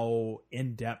how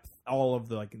in depth all of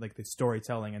the like the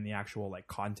storytelling and the actual like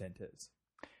content is.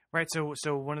 Right.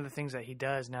 So one of the things that he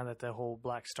does now that the whole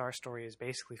Black Star story is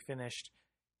basically finished,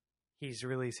 he's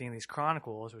releasing these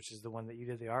chronicles, which is the one that you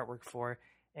did the artwork for,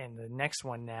 and the next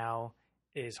one now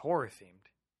is horror themed.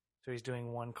 So he's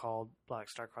doing one called Black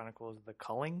Star Chronicles: The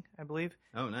Culling, I believe.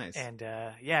 Oh, nice. And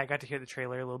I got to hear the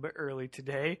trailer a little bit early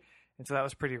today, and so that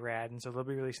was pretty rad. And so they'll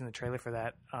be releasing the trailer for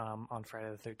that on Friday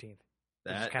the 13th.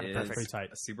 That kind of is perfect. Pretty tight.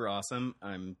 Super awesome.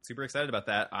 I'm super excited about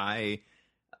that. I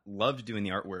loved doing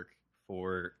the artwork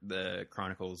for the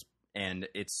Chronicles, and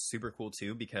it's super cool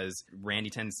too because Randy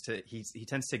tends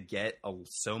to get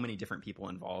so many different people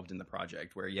involved in the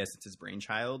project. Where yes, it's his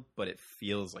brainchild, but it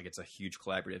feels like it's a huge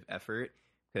collaborative effort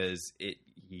because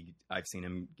I've seen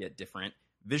him get different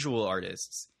visual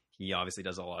artists. He obviously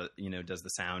does a lot, does the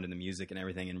sound and the music and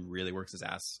everything, and really works his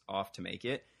ass off to make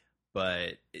it.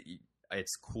 But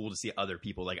it's cool to see other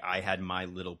people. Like I had my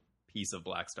little piece of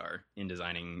Black Star in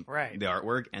designing the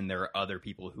artwork, and there are other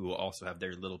people who also have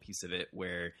their little piece of it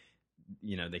where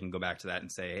they can go back to that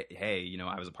and say, hey,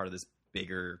 I was a part of this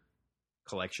bigger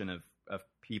collection of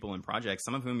people and projects,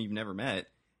 some of whom you've never met,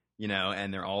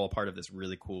 and they're all a part of this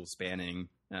really cool spanning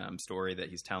story that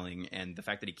he's telling. And the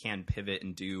fact that he can pivot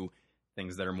and do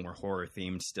things that are more horror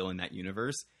themed still in that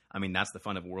universe, I mean, that's the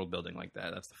fun of world building like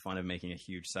that. That's the fun of making a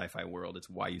huge sci-fi world. It's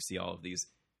why you see all of these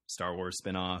Star Wars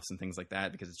spin-offs and things like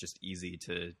that, because it's just easy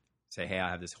to say, hey, I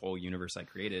have this whole universe I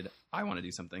created. I want to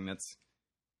do something that's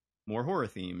more horror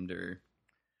themed or...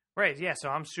 Right, yeah, so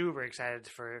I'm super excited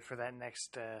for that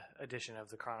next edition of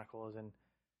the Chronicles, and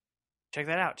check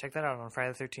that out. Check that out on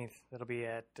Friday the 13th. That'll be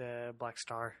at Black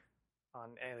Star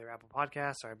on either Apple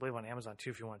Podcasts or I believe on Amazon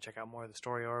too if you want to check out more of the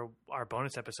story, or our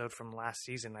bonus episode from last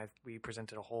season. We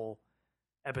presented a whole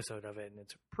episode of it, and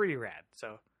it's pretty rad.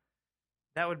 So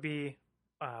that would be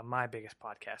my biggest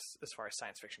podcast as far as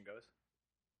science fiction goes.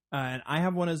 And I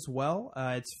have one as well.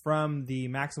 It's from the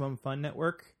Maximum Fun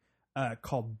Network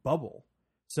called Bubble.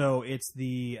 So it's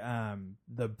the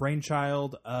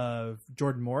brainchild of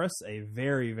Jordan Morris, a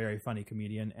very, very funny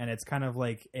comedian. And it's kind of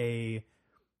like a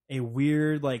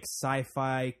weird, like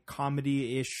sci-fi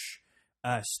comedy-ish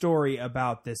story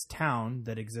about this town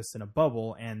that exists in a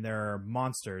bubble, and there are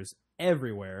monsters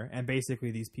everywhere. And basically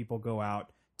these people go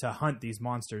out to hunt these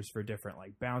monsters for different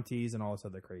like bounties and all this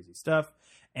other crazy stuff.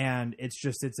 And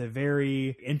it's a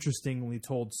very interestingly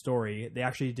told story. They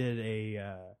actually did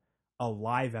a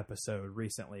live episode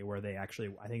recently where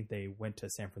I think they went to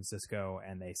San Francisco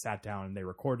and they sat down and they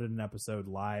recorded an episode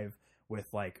live with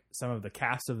like some of the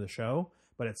cast of the show,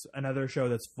 but it's another show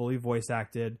that's fully voice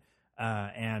acted.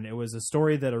 And it was a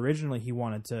story that originally he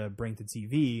wanted to bring to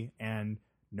TV, and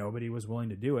nobody was willing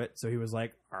to do it. So he was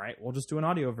like, all right, we'll just do an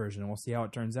audio version and we'll see how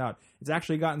it turns out. It's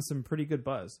actually gotten some pretty good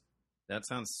buzz. That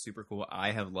sounds super cool.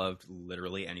 I have loved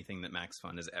literally anything that Max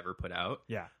Fun has ever put out.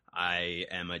 Yeah. I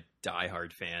am a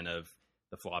diehard fan of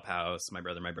the Flophouse, My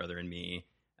Brother and Me.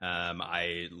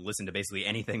 I listened to basically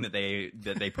anything that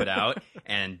they put out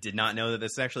and did not know that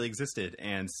this actually existed.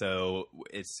 And so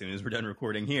as soon as we're done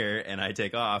recording here and I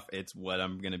take off, it's what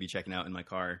I'm going to be checking out in my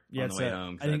car on the way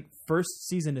home. I think first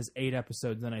season is 8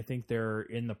 episodes, and I think they're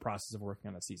in the process of working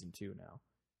on a season 2 now.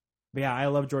 But yeah, I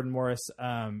love Jordan Morris.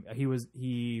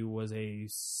 He was a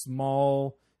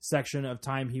small section of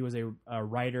time. He was a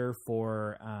writer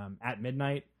for At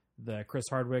Midnight, the Chris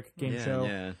Hardwick game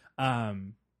show. Yeah.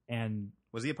 And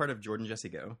was he a part of Jordan Jesse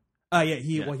Go? Well,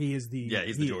 he is the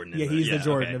he's the Jordan. He's the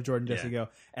Jordan of Jordan Jesse Go,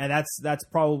 and that's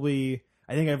probably,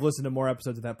 I think I've listened to more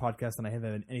episodes of that podcast than I have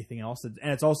anything else, and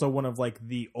it's also one of like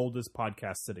the oldest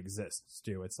podcasts that exists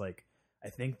too. It's like I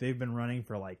think they've been running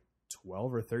for like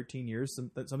 12 or 13 years,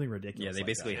 something ridiculous. Yeah, they like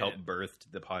basically that. helped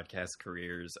birthed the podcast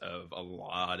careers of a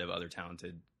lot of other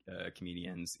talented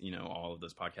comedians. All of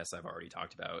those podcasts I've already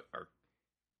talked about are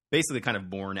basically kind of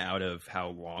born out of how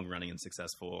long running and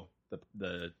successful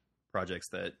the projects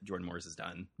that Jordan Morris has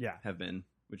done have been,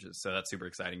 so that's super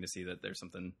exciting to see that there's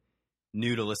something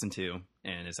new to listen to,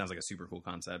 and it sounds like a super cool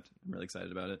concept. I'm really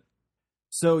excited about it.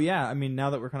 So yeah, I mean,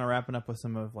 now that we're kind of wrapping up with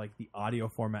some of like the audio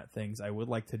format things, I would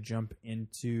like to jump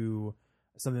into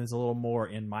something that's a little more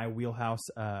in my wheelhouse,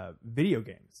 video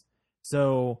games.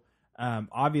 So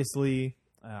obviously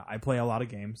I play a lot of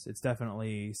games. It's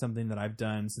definitely something that I've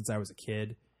done since I was a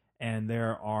kid. And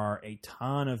there are a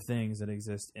ton of things that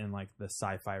exist in like the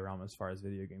sci-fi realm as far as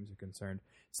video games are concerned.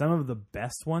 Some of the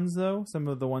best ones, though, some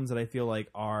of the ones that I feel like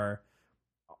are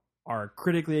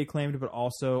critically acclaimed, but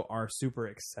also are super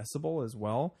accessible as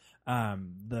well.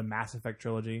 The Mass Effect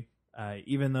trilogy,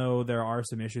 even though there are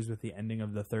some issues with the ending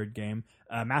of the third game,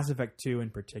 Mass Effect 2 in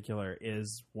particular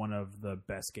is one of the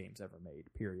best games ever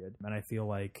made, period. And I feel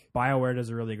like BioWare does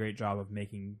a really great job of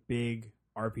making big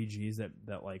RPGs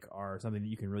that like are something that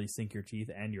you can really sink your teeth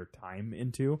and your time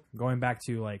into. Going back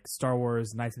to like Star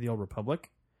Wars Knights of the Old Republic,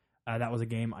 that was a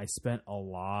game I spent a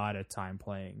lot of time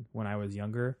playing when I was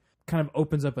younger. Kind of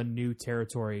opens up a new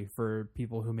territory for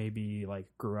people who maybe like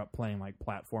grew up playing like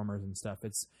platformers and stuff.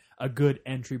 It's a good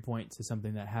entry point to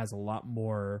something that has a lot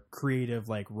more creative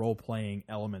like role-playing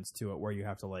elements to it, where you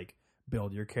have to like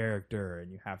build your character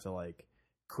and you have to like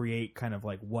create kind of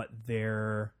like what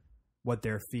their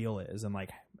feel is, and like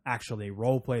actually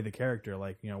role play the character.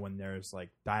 Like, you know, when there's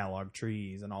like dialogue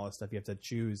trees and all this stuff, you have to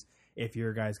choose if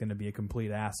your guy's going to be a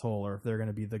complete asshole, or if they're going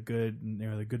to be the good, you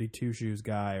know, the goody two shoes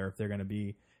guy, or if they're going to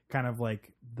be kind of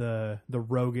like the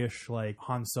roguish like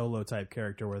Han Solo type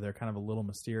character where they're kind of a little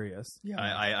mysterious. Yeah,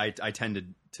 I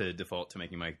tend to default to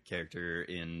making my character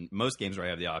in most games where I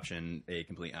have the option a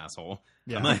complete asshole.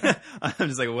 Yeah, I'm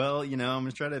just like, well, you know, I'm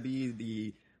gonna try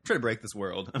to break this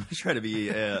world. I'm gonna try to be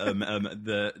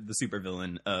the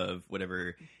supervillain of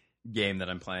whatever game that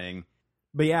I'm playing.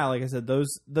 But yeah, like I said,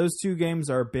 those two games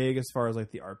are big as far as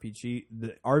like the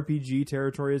RPG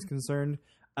territory is concerned.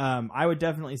 I would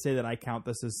definitely say that I count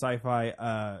this as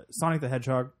sci-fi. Sonic the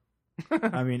Hedgehog.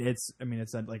 I mean,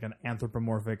 it's like an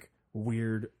anthropomorphic,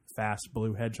 weird, fast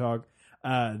blue hedgehog.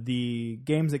 The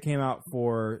games that came out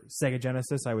for Sega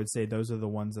Genesis, I would say those are the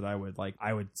ones that I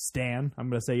would stan. I'm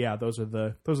gonna say, yeah, those are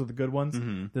the good ones.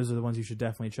 Mm-hmm. Those are the ones you should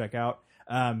definitely check out.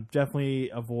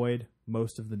 Definitely avoid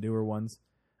most of the newer ones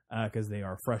because they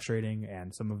are frustrating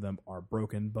and some of them are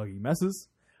broken, buggy messes.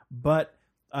 But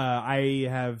I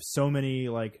have so many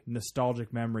like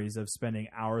nostalgic memories of spending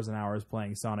hours and hours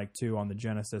playing Sonic 2 on the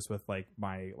Genesis with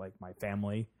my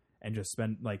family, and just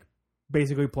spend like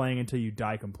basically playing until you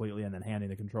die completely and then handing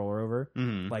the controller over.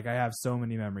 Mm-hmm. Like, I have so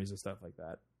many memories of stuff like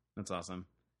that. That's awesome.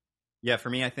 Yeah, for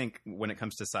me, I think when it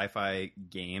comes to sci-fi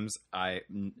games,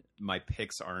 my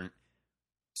picks aren't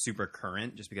super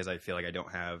current, just because I feel like I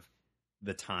don't have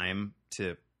the time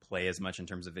to play as much in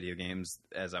terms of video games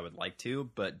as I would like to,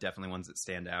 but definitely ones that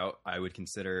stand out. I would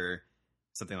consider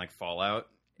something like Fallout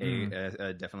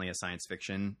definitely a science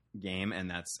fiction game, and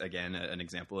that's, again, an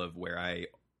example of where I,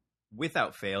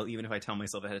 without fail, even if I tell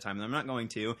myself ahead of time that I'm not going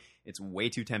to, it's way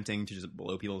too tempting to just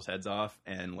blow people's heads off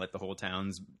and let the whole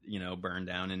towns, you know, burn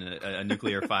down in a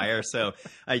nuclear fire. So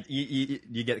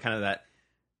you get kind of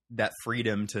that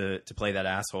freedom to play that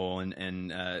asshole.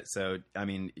 And so, I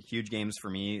mean, huge games for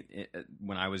me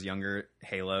when I was younger,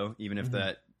 Halo, even if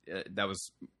that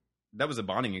was a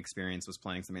bonding experience, was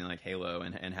playing something like Halo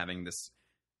and having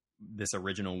this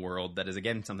original world that is,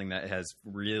 again, something that has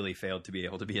really failed to be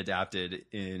able to be adapted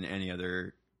in any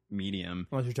other medium.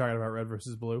 Unless you're talking about Red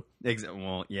versus Blue.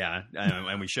 Well, yeah,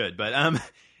 and we should. But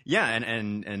yeah,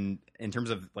 and in terms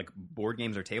of like board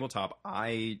games or tabletop,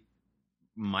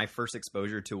 my first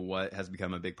exposure to what has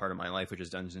become a big part of my life, which is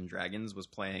Dungeons and Dragons, was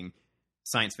playing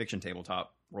science fiction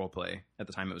tabletop roleplay. At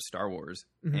the time, it was Star Wars.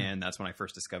 Mm-hmm. And that's when I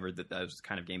first discovered that those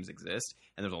kind of games exist.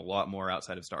 And there's a lot more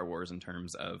outside of Star Wars in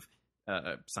terms of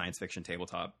science fiction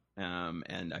tabletop.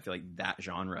 And I feel like that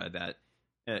genre that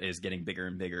is getting bigger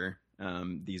and bigger.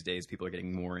 These days, people are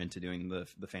getting more into doing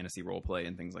the fantasy roleplay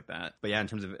and things like that. But yeah, in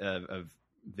terms of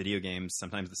video games,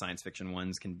 sometimes the science fiction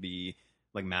ones can be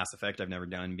like Mass Effect. I've never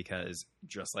done, because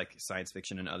just like science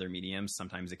fiction and other mediums,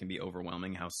 sometimes it can be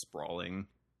overwhelming how sprawling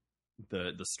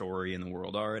the story and the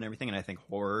world are and everything. And I think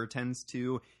horror tends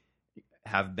to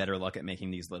have better luck at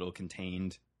making these little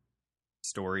contained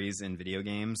stories in video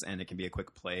games, and it can be a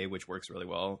quick play, which works really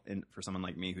well for someone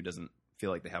like me who doesn't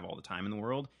feel like they have all the time in the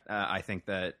world. I think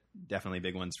that definitely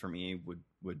big ones for me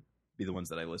would be the ones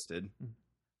that I listed.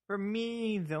 For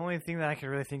me, the only thing that I could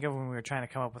really think of when we were trying to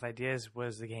come up with ideas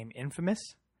was the game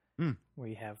Infamous, where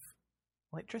you have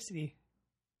electricity.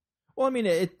 Well, I mean,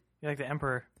 you're like the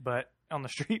Emperor, but on the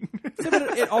street.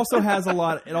 But it also has a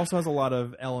lot. It also has a lot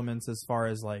of elements as far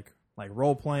as like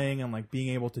role playing and like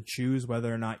being able to choose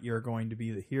whether or not you're going to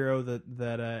be the hero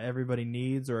that everybody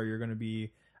needs, or you're going to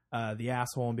be the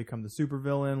asshole and become the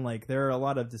supervillain. Like, there are a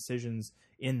lot of decisions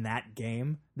in that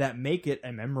game that make it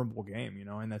a memorable game, you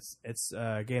know. And it's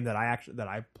a game that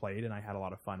I played and I had a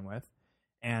lot of fun with.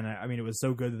 And I mean, it was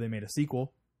so good that they made a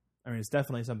sequel. I mean, it's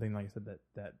definitely something, like I said,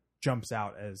 that jumps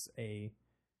out as a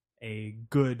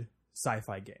good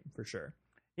sci-fi game for sure.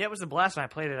 Yeah, it was a blast when I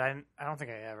played it. I don't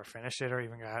think I ever finished it or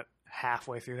even got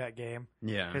halfway through that game.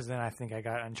 Yeah, because then I think I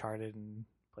got Uncharted and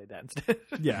played that instead.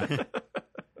 Yeah.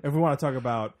 If we want to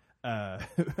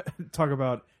talk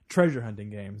about treasure hunting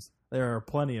games, there are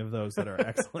plenty of those that are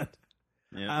excellent.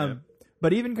 Yeah.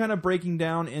 But even kind of breaking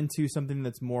down into something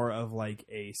that's more of like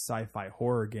a sci-fi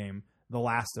horror game, The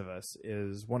Last of Us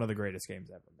is one of the greatest games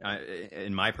ever made.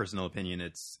 In my personal opinion,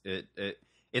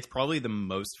 It's probably the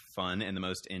most fun and the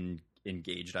most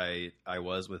engaged I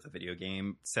was with a video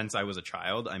game since I was a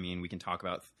child. I mean, we can talk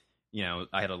about,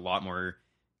 I had a lot more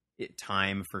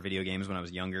time for video games when I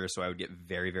was younger, so I would get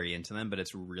very, very into them, but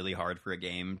it's really hard for a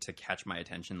game to catch my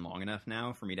attention long enough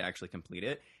now for me to actually complete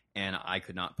it, and I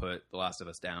could not put The Last of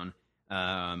Us down.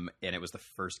 And it was the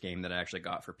first game that I actually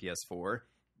got for PS4.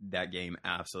 That game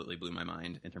absolutely blew my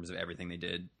mind in terms of everything they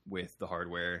did with the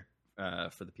hardware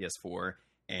for the PS4,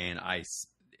 and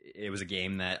it was a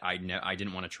game that I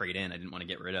didn't want to trade in. I didn't want to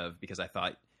get rid of because I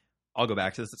thought I'll go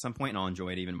back to this at some point and I'll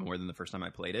enjoy it even more than the first time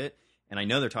I played it. And I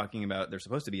know there's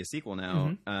supposed to be a sequel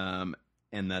now,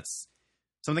 and that's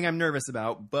something I'm nervous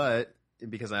about, but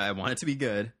because I want it to be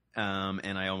good,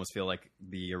 and I almost feel like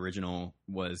the original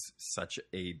was such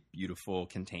a beautiful,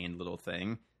 contained little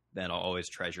thing that I'll always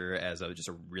treasure as just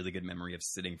a really good memory of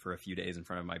sitting for a few days in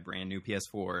front of my brand new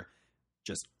PS4,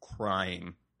 just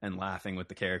crying and laughing with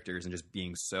the characters and just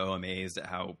being so amazed at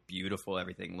how beautiful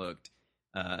everything looked,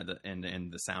 and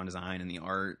the sound design and the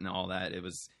art and all that. It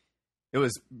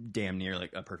was damn near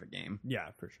like a perfect game.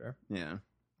 Yeah, for sure. Yeah.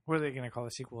 What are they going to call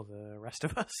the sequel? The Rest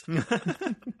of Us?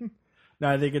 No,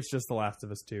 I think it's just The Last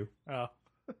of Us 2. Oh.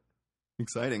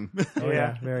 Exciting. Oh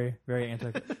yeah, very, very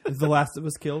anti. Is The Last of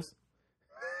Us Kills?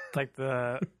 Like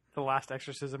the Last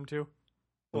Exorcism 2?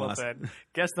 The Well last- said.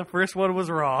 Guess the first one was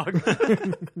wrong.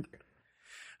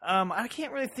 I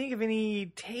can't really think of any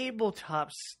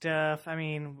tabletop stuff. I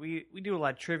mean, we do a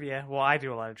lot of trivia. Well, I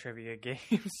do a lot of trivia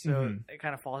games, so it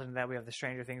kind of falls into that. We have the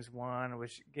Stranger Things one,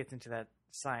 which gets into that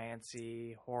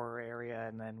science-y horror area,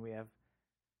 and then we have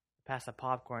Pass the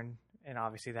Popcorn, and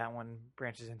obviously that one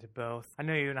branches into both. I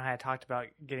know you and I had talked about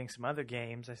getting some other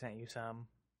games. I sent you some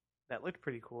that looked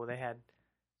pretty cool. They had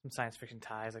some science fiction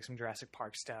ties, like some Jurassic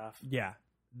Park stuff. Yeah,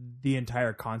 the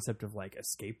entire concept of like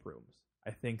escape rooms.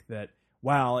 I think that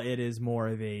while it is more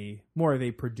of a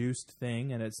produced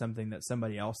thing, and it's something that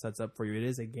somebody else sets up for you, it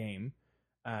is a game,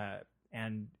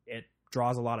 and it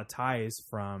draws a lot of ties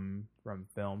from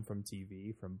film, from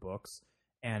TV, from books,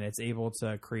 and it's able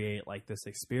to create like this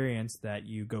experience that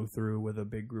you go through with a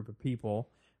big group of people,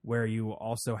 where you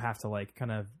also have to like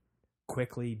kind of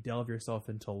quickly delve yourself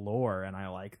into lore, and I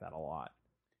like that a lot.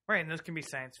 Right, and those can be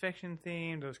science fiction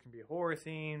themed, those can be horror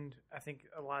themed. I think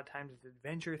a lot of times it's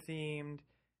adventure themed.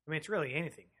 I mean, it's really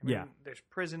anything. I mean, Yeah. There's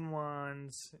prison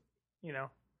ones,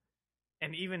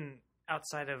 and even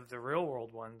outside of the real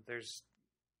world ones, there's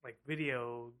like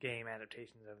video game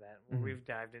adaptations of that, where we've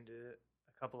dived into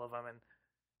a couple of them, and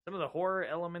some of the horror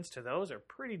elements to those are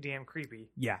pretty damn creepy.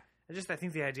 Yeah. I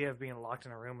think the idea of being locked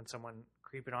in a room and someone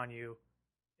creeping on you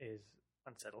is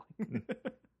unsettling.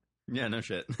 Yeah, no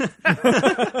shit.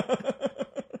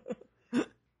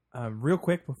 Real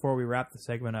quick before we wrap the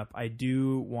segment up, I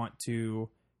do want to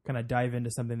kind of dive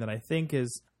into something that I think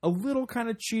is a little kind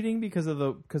of cheating because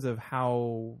of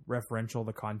how referential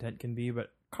the content can be,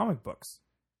 but comic books.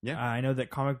 Yeah. I know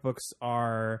that comic books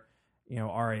are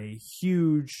a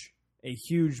huge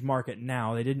market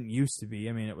now. They didn't used to be.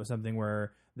 I mean, it was something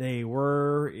where they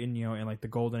were in like the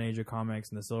golden age of comics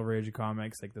and the silver age of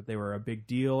comics, like that they were a big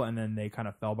deal, and then they kind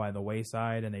of fell by the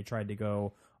wayside, and they tried to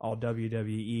go all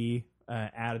WWE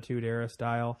Attitude Era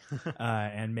style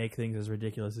and make things as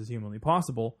ridiculous as humanly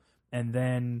possible, and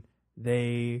then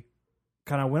they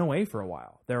kind of went away for a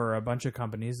while. There were a bunch of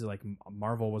companies, like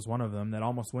Marvel was one of them, that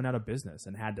almost went out of business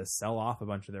and had to sell off a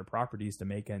bunch of their properties to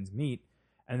make ends meet.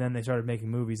 And then they started making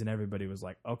movies, and everybody was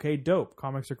like, okay, dope,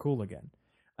 comics are cool again.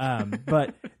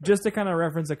 But just to kind of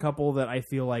reference a couple that I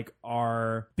feel like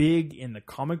are big in the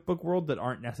comic book world that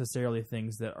aren't necessarily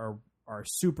things that are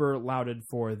super lauded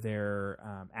for their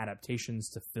adaptations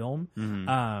to film.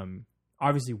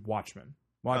 Obviously, Watchmen.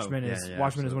 Watchmen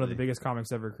is one of the biggest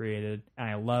comics ever created, and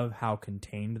I love how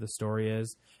contained the story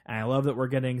is. And I love that we're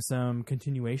getting some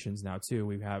continuations now too.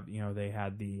 We have, they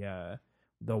had the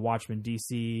Watchmen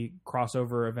DC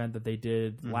crossover event that they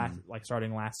did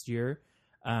starting last year.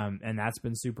 And that's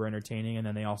been super entertaining. And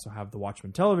then they also have the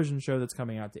Watchmen television show that's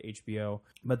coming out to HBO.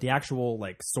 But the actual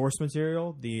like source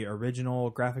material, the original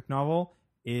graphic novel,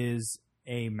 is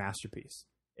a masterpiece.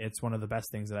 It's one of the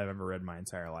best things that I've ever read in my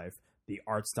entire life. The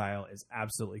art style is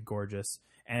absolutely gorgeous,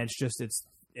 and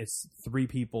it's three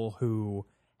people who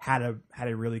had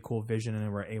a really cool vision, and they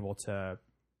were able to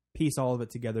piece all of it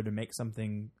together to make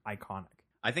something iconic.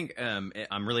 I think I'm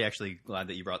really actually glad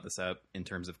that you brought this up in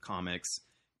terms of comics,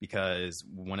 because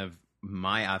one of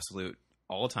my absolute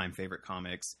all-time favorite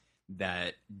comics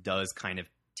that does kind of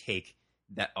take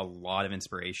that a lot of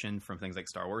inspiration from things like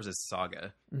Star Wars is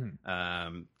Saga.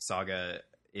 Saga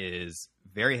is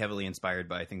very heavily inspired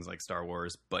by things like Star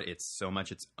Wars, but it's so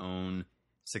much its own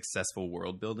successful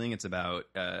world building. It's about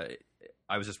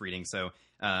I was just reading. So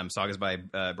Saga's by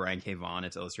Brian K. Vaughan.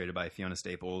 It's illustrated by Fiona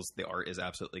Staples. The art is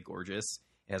absolutely gorgeous.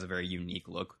 It has a very unique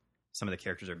look. Some of the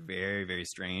characters are very, very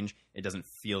strange. It doesn't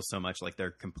feel so much like they're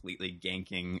completely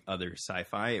ganking other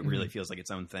sci-fi. It really feels like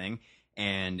its own thing.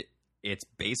 And it's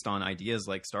based on ideas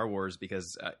like Star Wars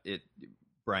because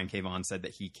Brian K. Vaughan said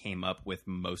that he came up with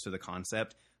most of the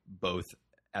concept both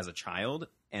as a child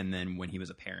and then when he was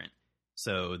a parent.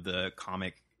 So the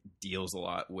comic deals a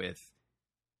lot with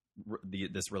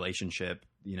this relationship,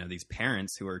 these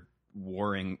parents who are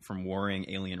warring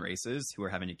alien races who are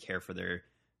having to care for their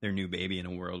new baby in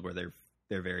a world where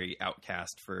they're very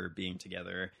outcast for being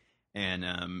together. And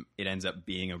it ends up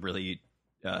being a really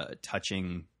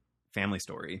touching family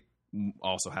story,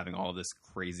 also having all of this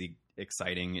crazy,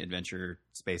 exciting adventure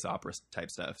space opera type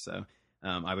stuff. So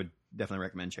I would definitely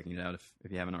recommend checking it out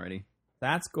if you haven't already.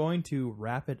 That's going to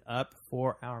wrap it up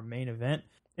for our main event.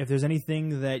 If there's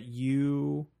anything that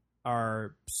you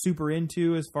are super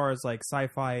into as far as like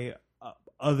sci-fi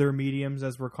other mediums,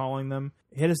 as we're calling them,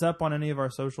 hit us up on any of our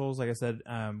socials. Like I said,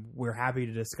 we're happy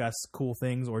to discuss cool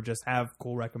things or just have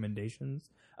cool recommendations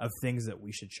of things that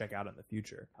we should check out in the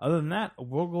future. Other than that,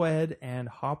 we'll go ahead and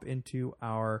hop into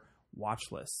our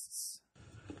watch lists.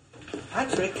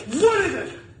 Patrick, what is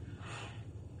it?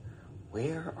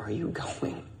 Where are you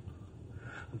going?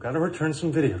 I've got to return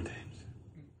some videotapes.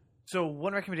 So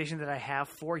one recommendation that I have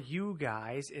for you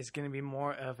guys is going to be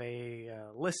more of a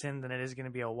listen than it is going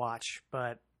to be a watch.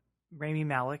 But Rami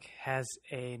Malek has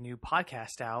a new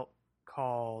podcast out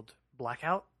called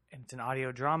Blackout, and it's an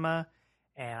audio drama.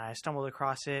 And I stumbled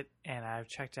across it, and I've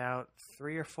checked out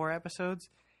 3 or 4 episodes,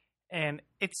 and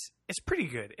it's pretty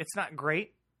good. It's not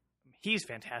great. He's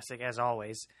fantastic as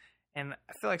always, and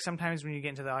I feel like sometimes when you get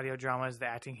into the audio dramas, the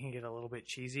acting can get a little bit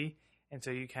cheesy. And so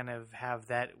you kind of have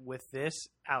that with this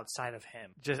outside of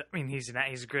him. He's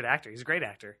a good actor. He's a great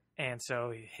actor. And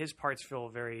so his parts feel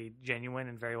very genuine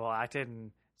and very well acted.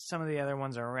 And some of the other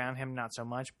ones are around him, not so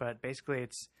much. But basically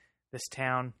it's this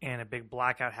town and a big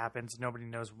blackout happens. Nobody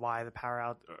knows why the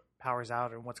power's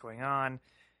out or what's going on.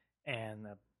 And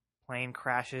the plane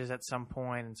crashes at some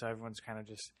point. And so everyone's kind of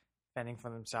just fending for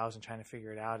themselves and trying to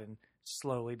figure it out and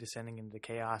slowly descending into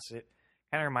chaos. It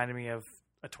kind of reminded me of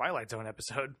a Twilight Zone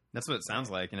episode. That's what it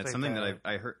sounds like, and it's something that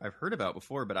I've heard about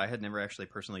before, but I had never actually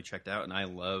personally checked out. And I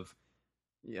love,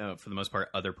 for the most part,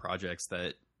 other projects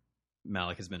that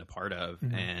Malik has been a part of,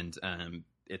 and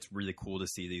it's really cool to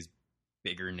see these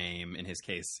bigger name, in his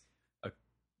case,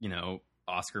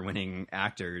 Oscar-winning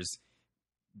actors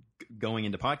going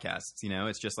into podcasts.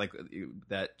 It's just like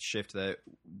that shift that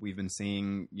we've been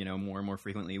seeing, more and more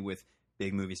frequently with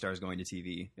big movie stars going to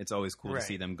TV. It's always cool to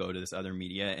see them go to this other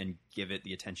media and give it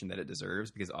the attention that it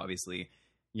deserves, because obviously,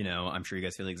 I'm sure you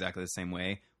guys feel exactly the same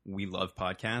way. We love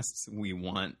podcasts. We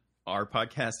want our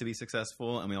podcast to be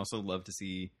successful, and we also I love to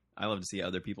see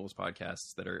other people's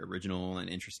podcasts that are original and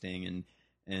interesting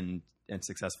and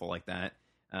successful like that.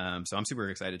 So I'm super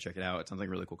excited to check it out. It sounds like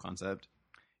a really cool concept.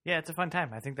 Yeah, it's a fun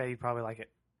time. I think that you'd probably like it.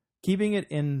 Keeping it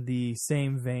in the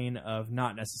same vein of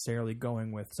not necessarily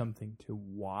going with something to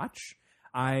watch,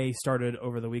 I started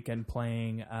over the weekend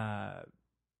playing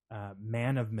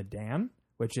Man of Medan,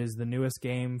 which is the newest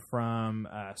game from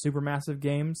Supermassive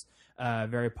Games,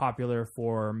 very popular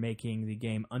for making the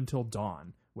game Until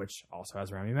Dawn, which also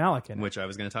has Rami Malek in it. Which I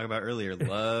was going to talk about earlier.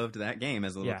 Loved that game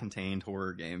as a little contained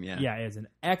horror game. Yeah, it's an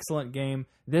excellent game.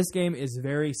 This game is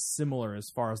very similar as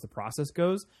far as the process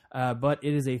goes, but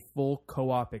it is a full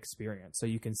co-op experience. So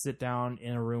you can sit down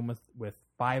in a room with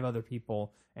 5 other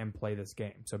people and play this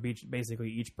game. So basically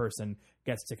each person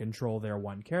gets to control their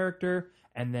one character,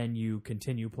 and then you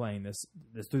continue playing this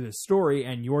through this story,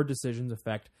 and your decisions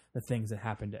affect the things that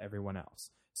happen to everyone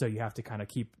else. So you have to kind of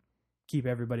keep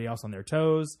everybody else on their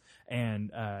toes,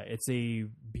 and it's a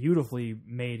beautifully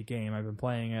made game. I've been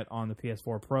playing it on the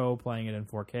PS4 Pro, playing it in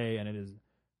 4K, and it is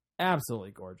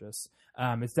absolutely gorgeous.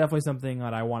 It's definitely something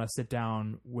that I want to sit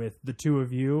down with the 2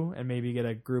 of you and maybe get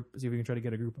a group, see if we can try to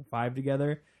get a group of 5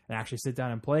 together and actually sit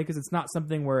down and play, because it's not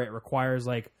something where it requires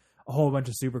like a whole bunch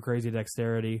of super crazy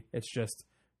dexterity. It's just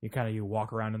you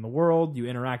walk around in the world, you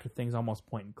interact with things almost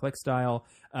point and click style,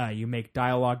 you make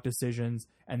dialogue decisions,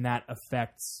 and that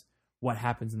affects what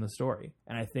happens in the story.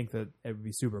 And I think that it would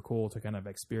be super cool to kind of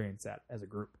experience that as a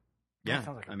group. Yeah, that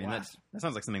sounds like that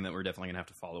sounds like something that we're definitely going to have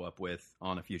to follow up with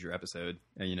on a future episode.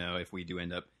 If we do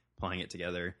end up playing it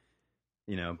together,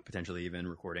 potentially even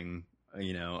recording,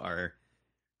 our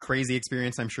crazy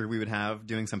experience I'm sure we would have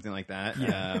doing something like that.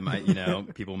 Yeah.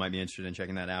 People might be interested in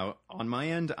checking that out. On my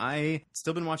end, I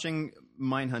still been watching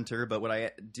Mindhunter, but what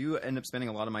I do end up spending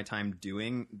a lot of my time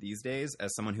doing these days,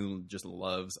 as someone who just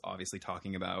loves obviously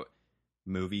talking about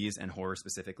movies and horror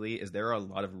specifically is there are a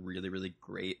lot of really, really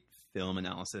great film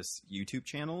analysis YouTube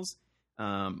channels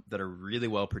that are really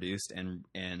well produced. And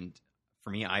for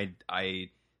me, I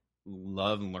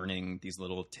love learning these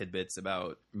little tidbits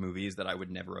about movies that I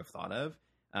would never have thought of.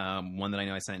 One that I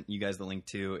know I sent you guys the link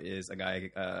to is a guy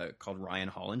called Ryan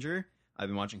Hollinger. I've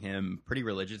been watching him pretty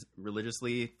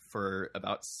religiously for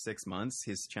about 6 months.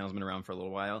 His channel's been around for a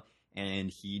little while,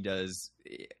 and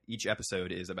each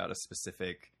episode is about a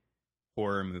specific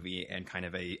horror movie and kind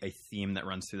of a theme that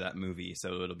runs through that movie.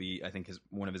 So it'll be, I think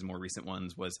one of his more recent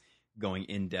ones was going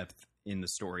in depth in the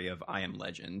story of I Am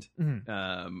Legend,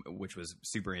 which was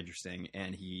super interesting.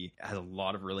 And he has a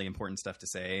lot of really important stuff to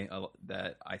say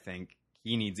that I think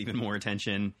he needs even more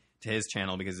attention to his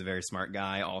channel because he's a very smart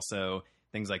guy. Also,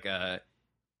 things like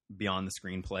Beyond the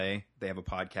Screenplay, they have a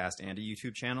podcast and a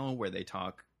YouTube channel where they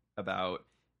talk about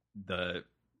the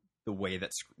way that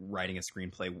writing a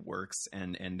screenplay works,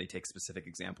 and they take specific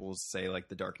examples, say like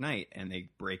The Dark Knight, and they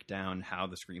break down how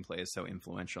the screenplay is so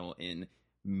influential in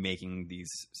making these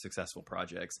successful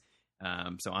projects.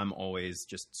 So I'm always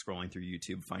just scrolling through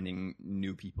YouTube, finding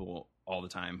new people all the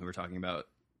time who are talking about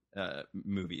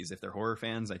movies. If they're horror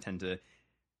fans, I tend to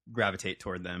gravitate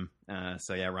toward them.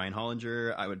 So yeah, Ryan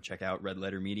Hollinger, I would check out Red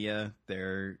Letter Media.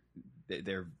 They've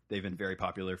been very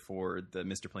popular for the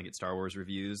Mr. Plinkett Star Wars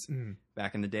reviews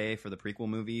back in the day for the prequel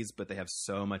movies, but they have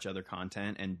so much other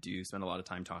content and do spend a lot of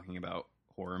time talking about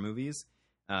horror movies.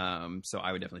 So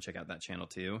I would definitely check out that channel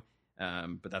too.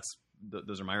 But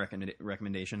those are my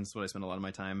recommendations. What I spend a lot of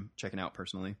my time checking out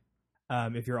personally.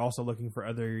 If you're also looking for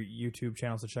other YouTube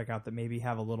channels to check out that maybe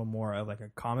have a little more of like a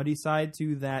comedy side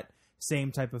to that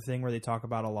same type of thing where they talk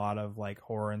about a lot of like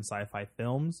horror and sci-fi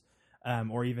films,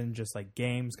 or even just like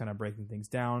games, kind of breaking things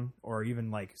down, or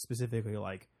even like specifically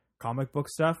like comic book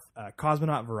stuff.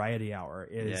 Cosmonaut Variety Hour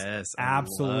is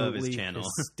absolutely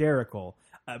hysterical.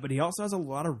 But he also has a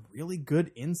lot of really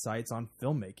good insights on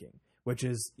filmmaking, which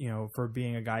is, for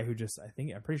being a guy who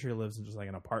I'm pretty sure he lives in just like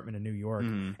an apartment in New York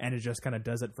and it just kind of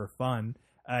does it for fun.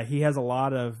 He has a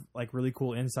lot of like really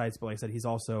cool insights, but like I said, he's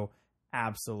also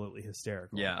absolutely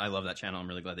hysterical. Yeah, I love that channel. I'm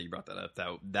really glad that you brought that up.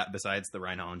 That besides the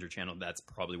Ryan Hollinger channel, that's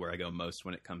probably where I go most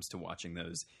when it comes to watching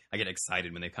those. I get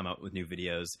excited when they come out with new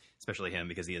videos, especially him,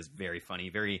 because he is very funny,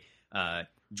 very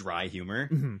dry humor,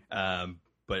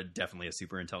 but definitely a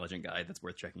super intelligent guy that's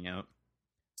worth checking out.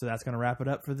 So that's going to wrap it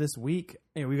up for this week.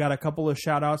 We got a couple of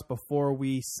shout outs before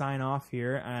we sign off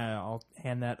here. I'll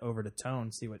hand that over to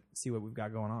Tone, see what we've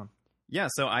got going on. Yeah,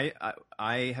 so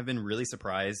I have been really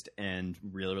surprised and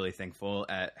really, really thankful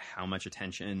at how much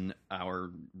attention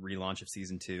our relaunch of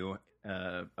season 2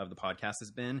 of the podcast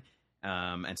has been.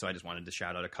 And so I just wanted to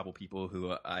shout out a couple people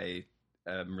who I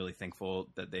am really thankful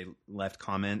that they left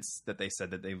comments that they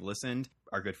said that they've listened.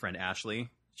 Our good friend Ashley,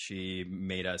 she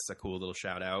made us a cool little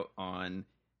shout out on,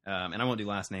 and I won't do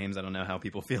last names. I don't know how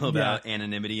people feel about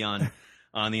anonymity on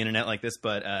the internet like this,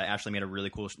 but Ashley made a really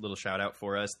cool little shout out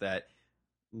for us that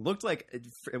looked like,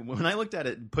 when I looked at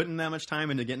it, putting that much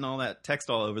time into getting all that text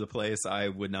all over the place, I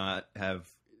would not have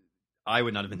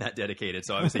been that dedicated.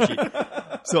 So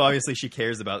obviously she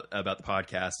cares about the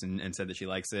podcast and said that she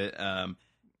likes it.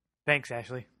 Thanks,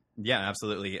 Ashley. Yeah,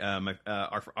 absolutely.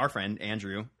 Our friend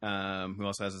Andrew, who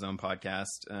also has his own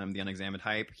podcast, The Unexamined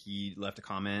Hype, he left a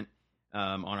comment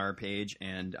on our page,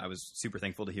 and I was super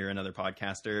thankful to hear another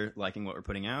podcaster liking what we're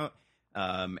putting out.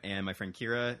 And my friend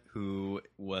Kira, who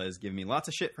was giving me lots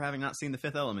of shit for having not seen The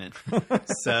Fifth Element.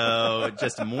 So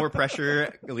just more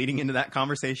pressure leading into that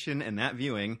conversation and that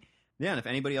viewing. Yeah, and if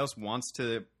anybody else wants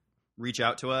to reach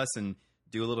out to us and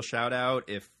do a little shout out,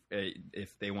 if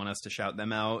they want us to shout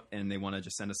them out and they want to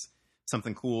just send us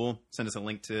something cool, send us a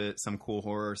link to some cool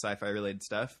horror or sci-fi related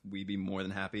stuff, we'd be more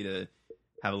than happy to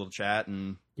have a little chat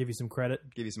and give you some credit.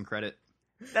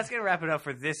 That's going to wrap it up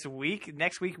for this week.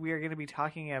 Next week, we are going to be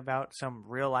talking about some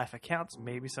real-life accounts,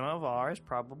 maybe some of ours,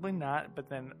 probably not, but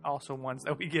then also ones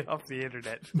that we get off the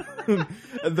internet.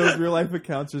 Those real-life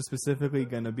accounts are specifically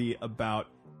going to be about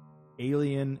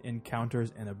alien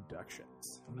encounters and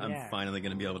abductions. I'm finally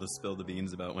going to be able to spill the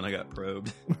beans about when I got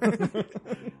probed.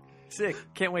 Sick.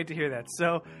 Can't wait to hear that.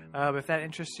 So if that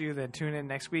interests you, then tune in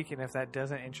next week. And if that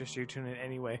doesn't interest you, tune in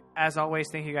anyway. As always,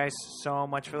 thank you guys so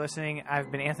much for listening.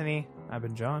 I've been Anthony. I've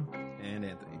been John. And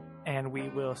Anthony. And we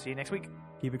will see you next week.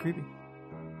 Keep it creepy.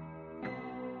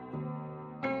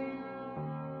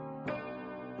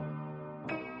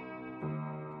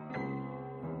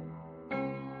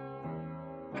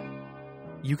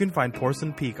 You can find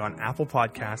Porcelain Peak on Apple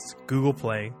Podcasts, Google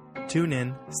Play,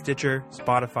 TuneIn, Stitcher,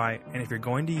 Spotify, and if you're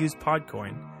going to use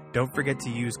Podcoin, don't forget to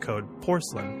use code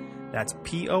PORCELAIN, that's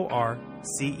PORCELAIN,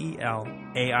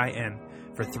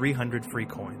 for 300 free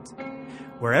coins.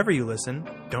 Wherever you listen,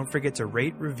 don't forget to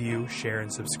rate, review, share,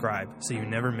 and subscribe so you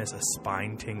never miss a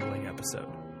spine-tingling episode.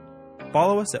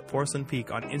 Follow us at Porcelain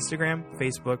Peak on Instagram,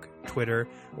 Facebook, Twitter,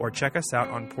 or check us out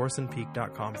on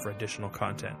porcelainpeak.com for additional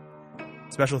content.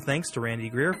 Special thanks to Randy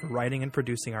Greer for writing and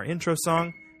producing our intro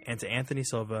song, and to Anthony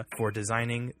Silva for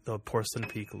designing the Porcelain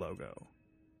Peak logo.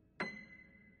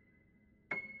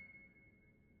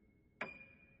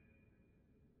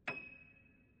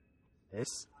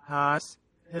 This has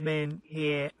been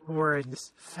a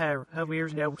Words for a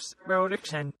Weirdos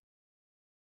production.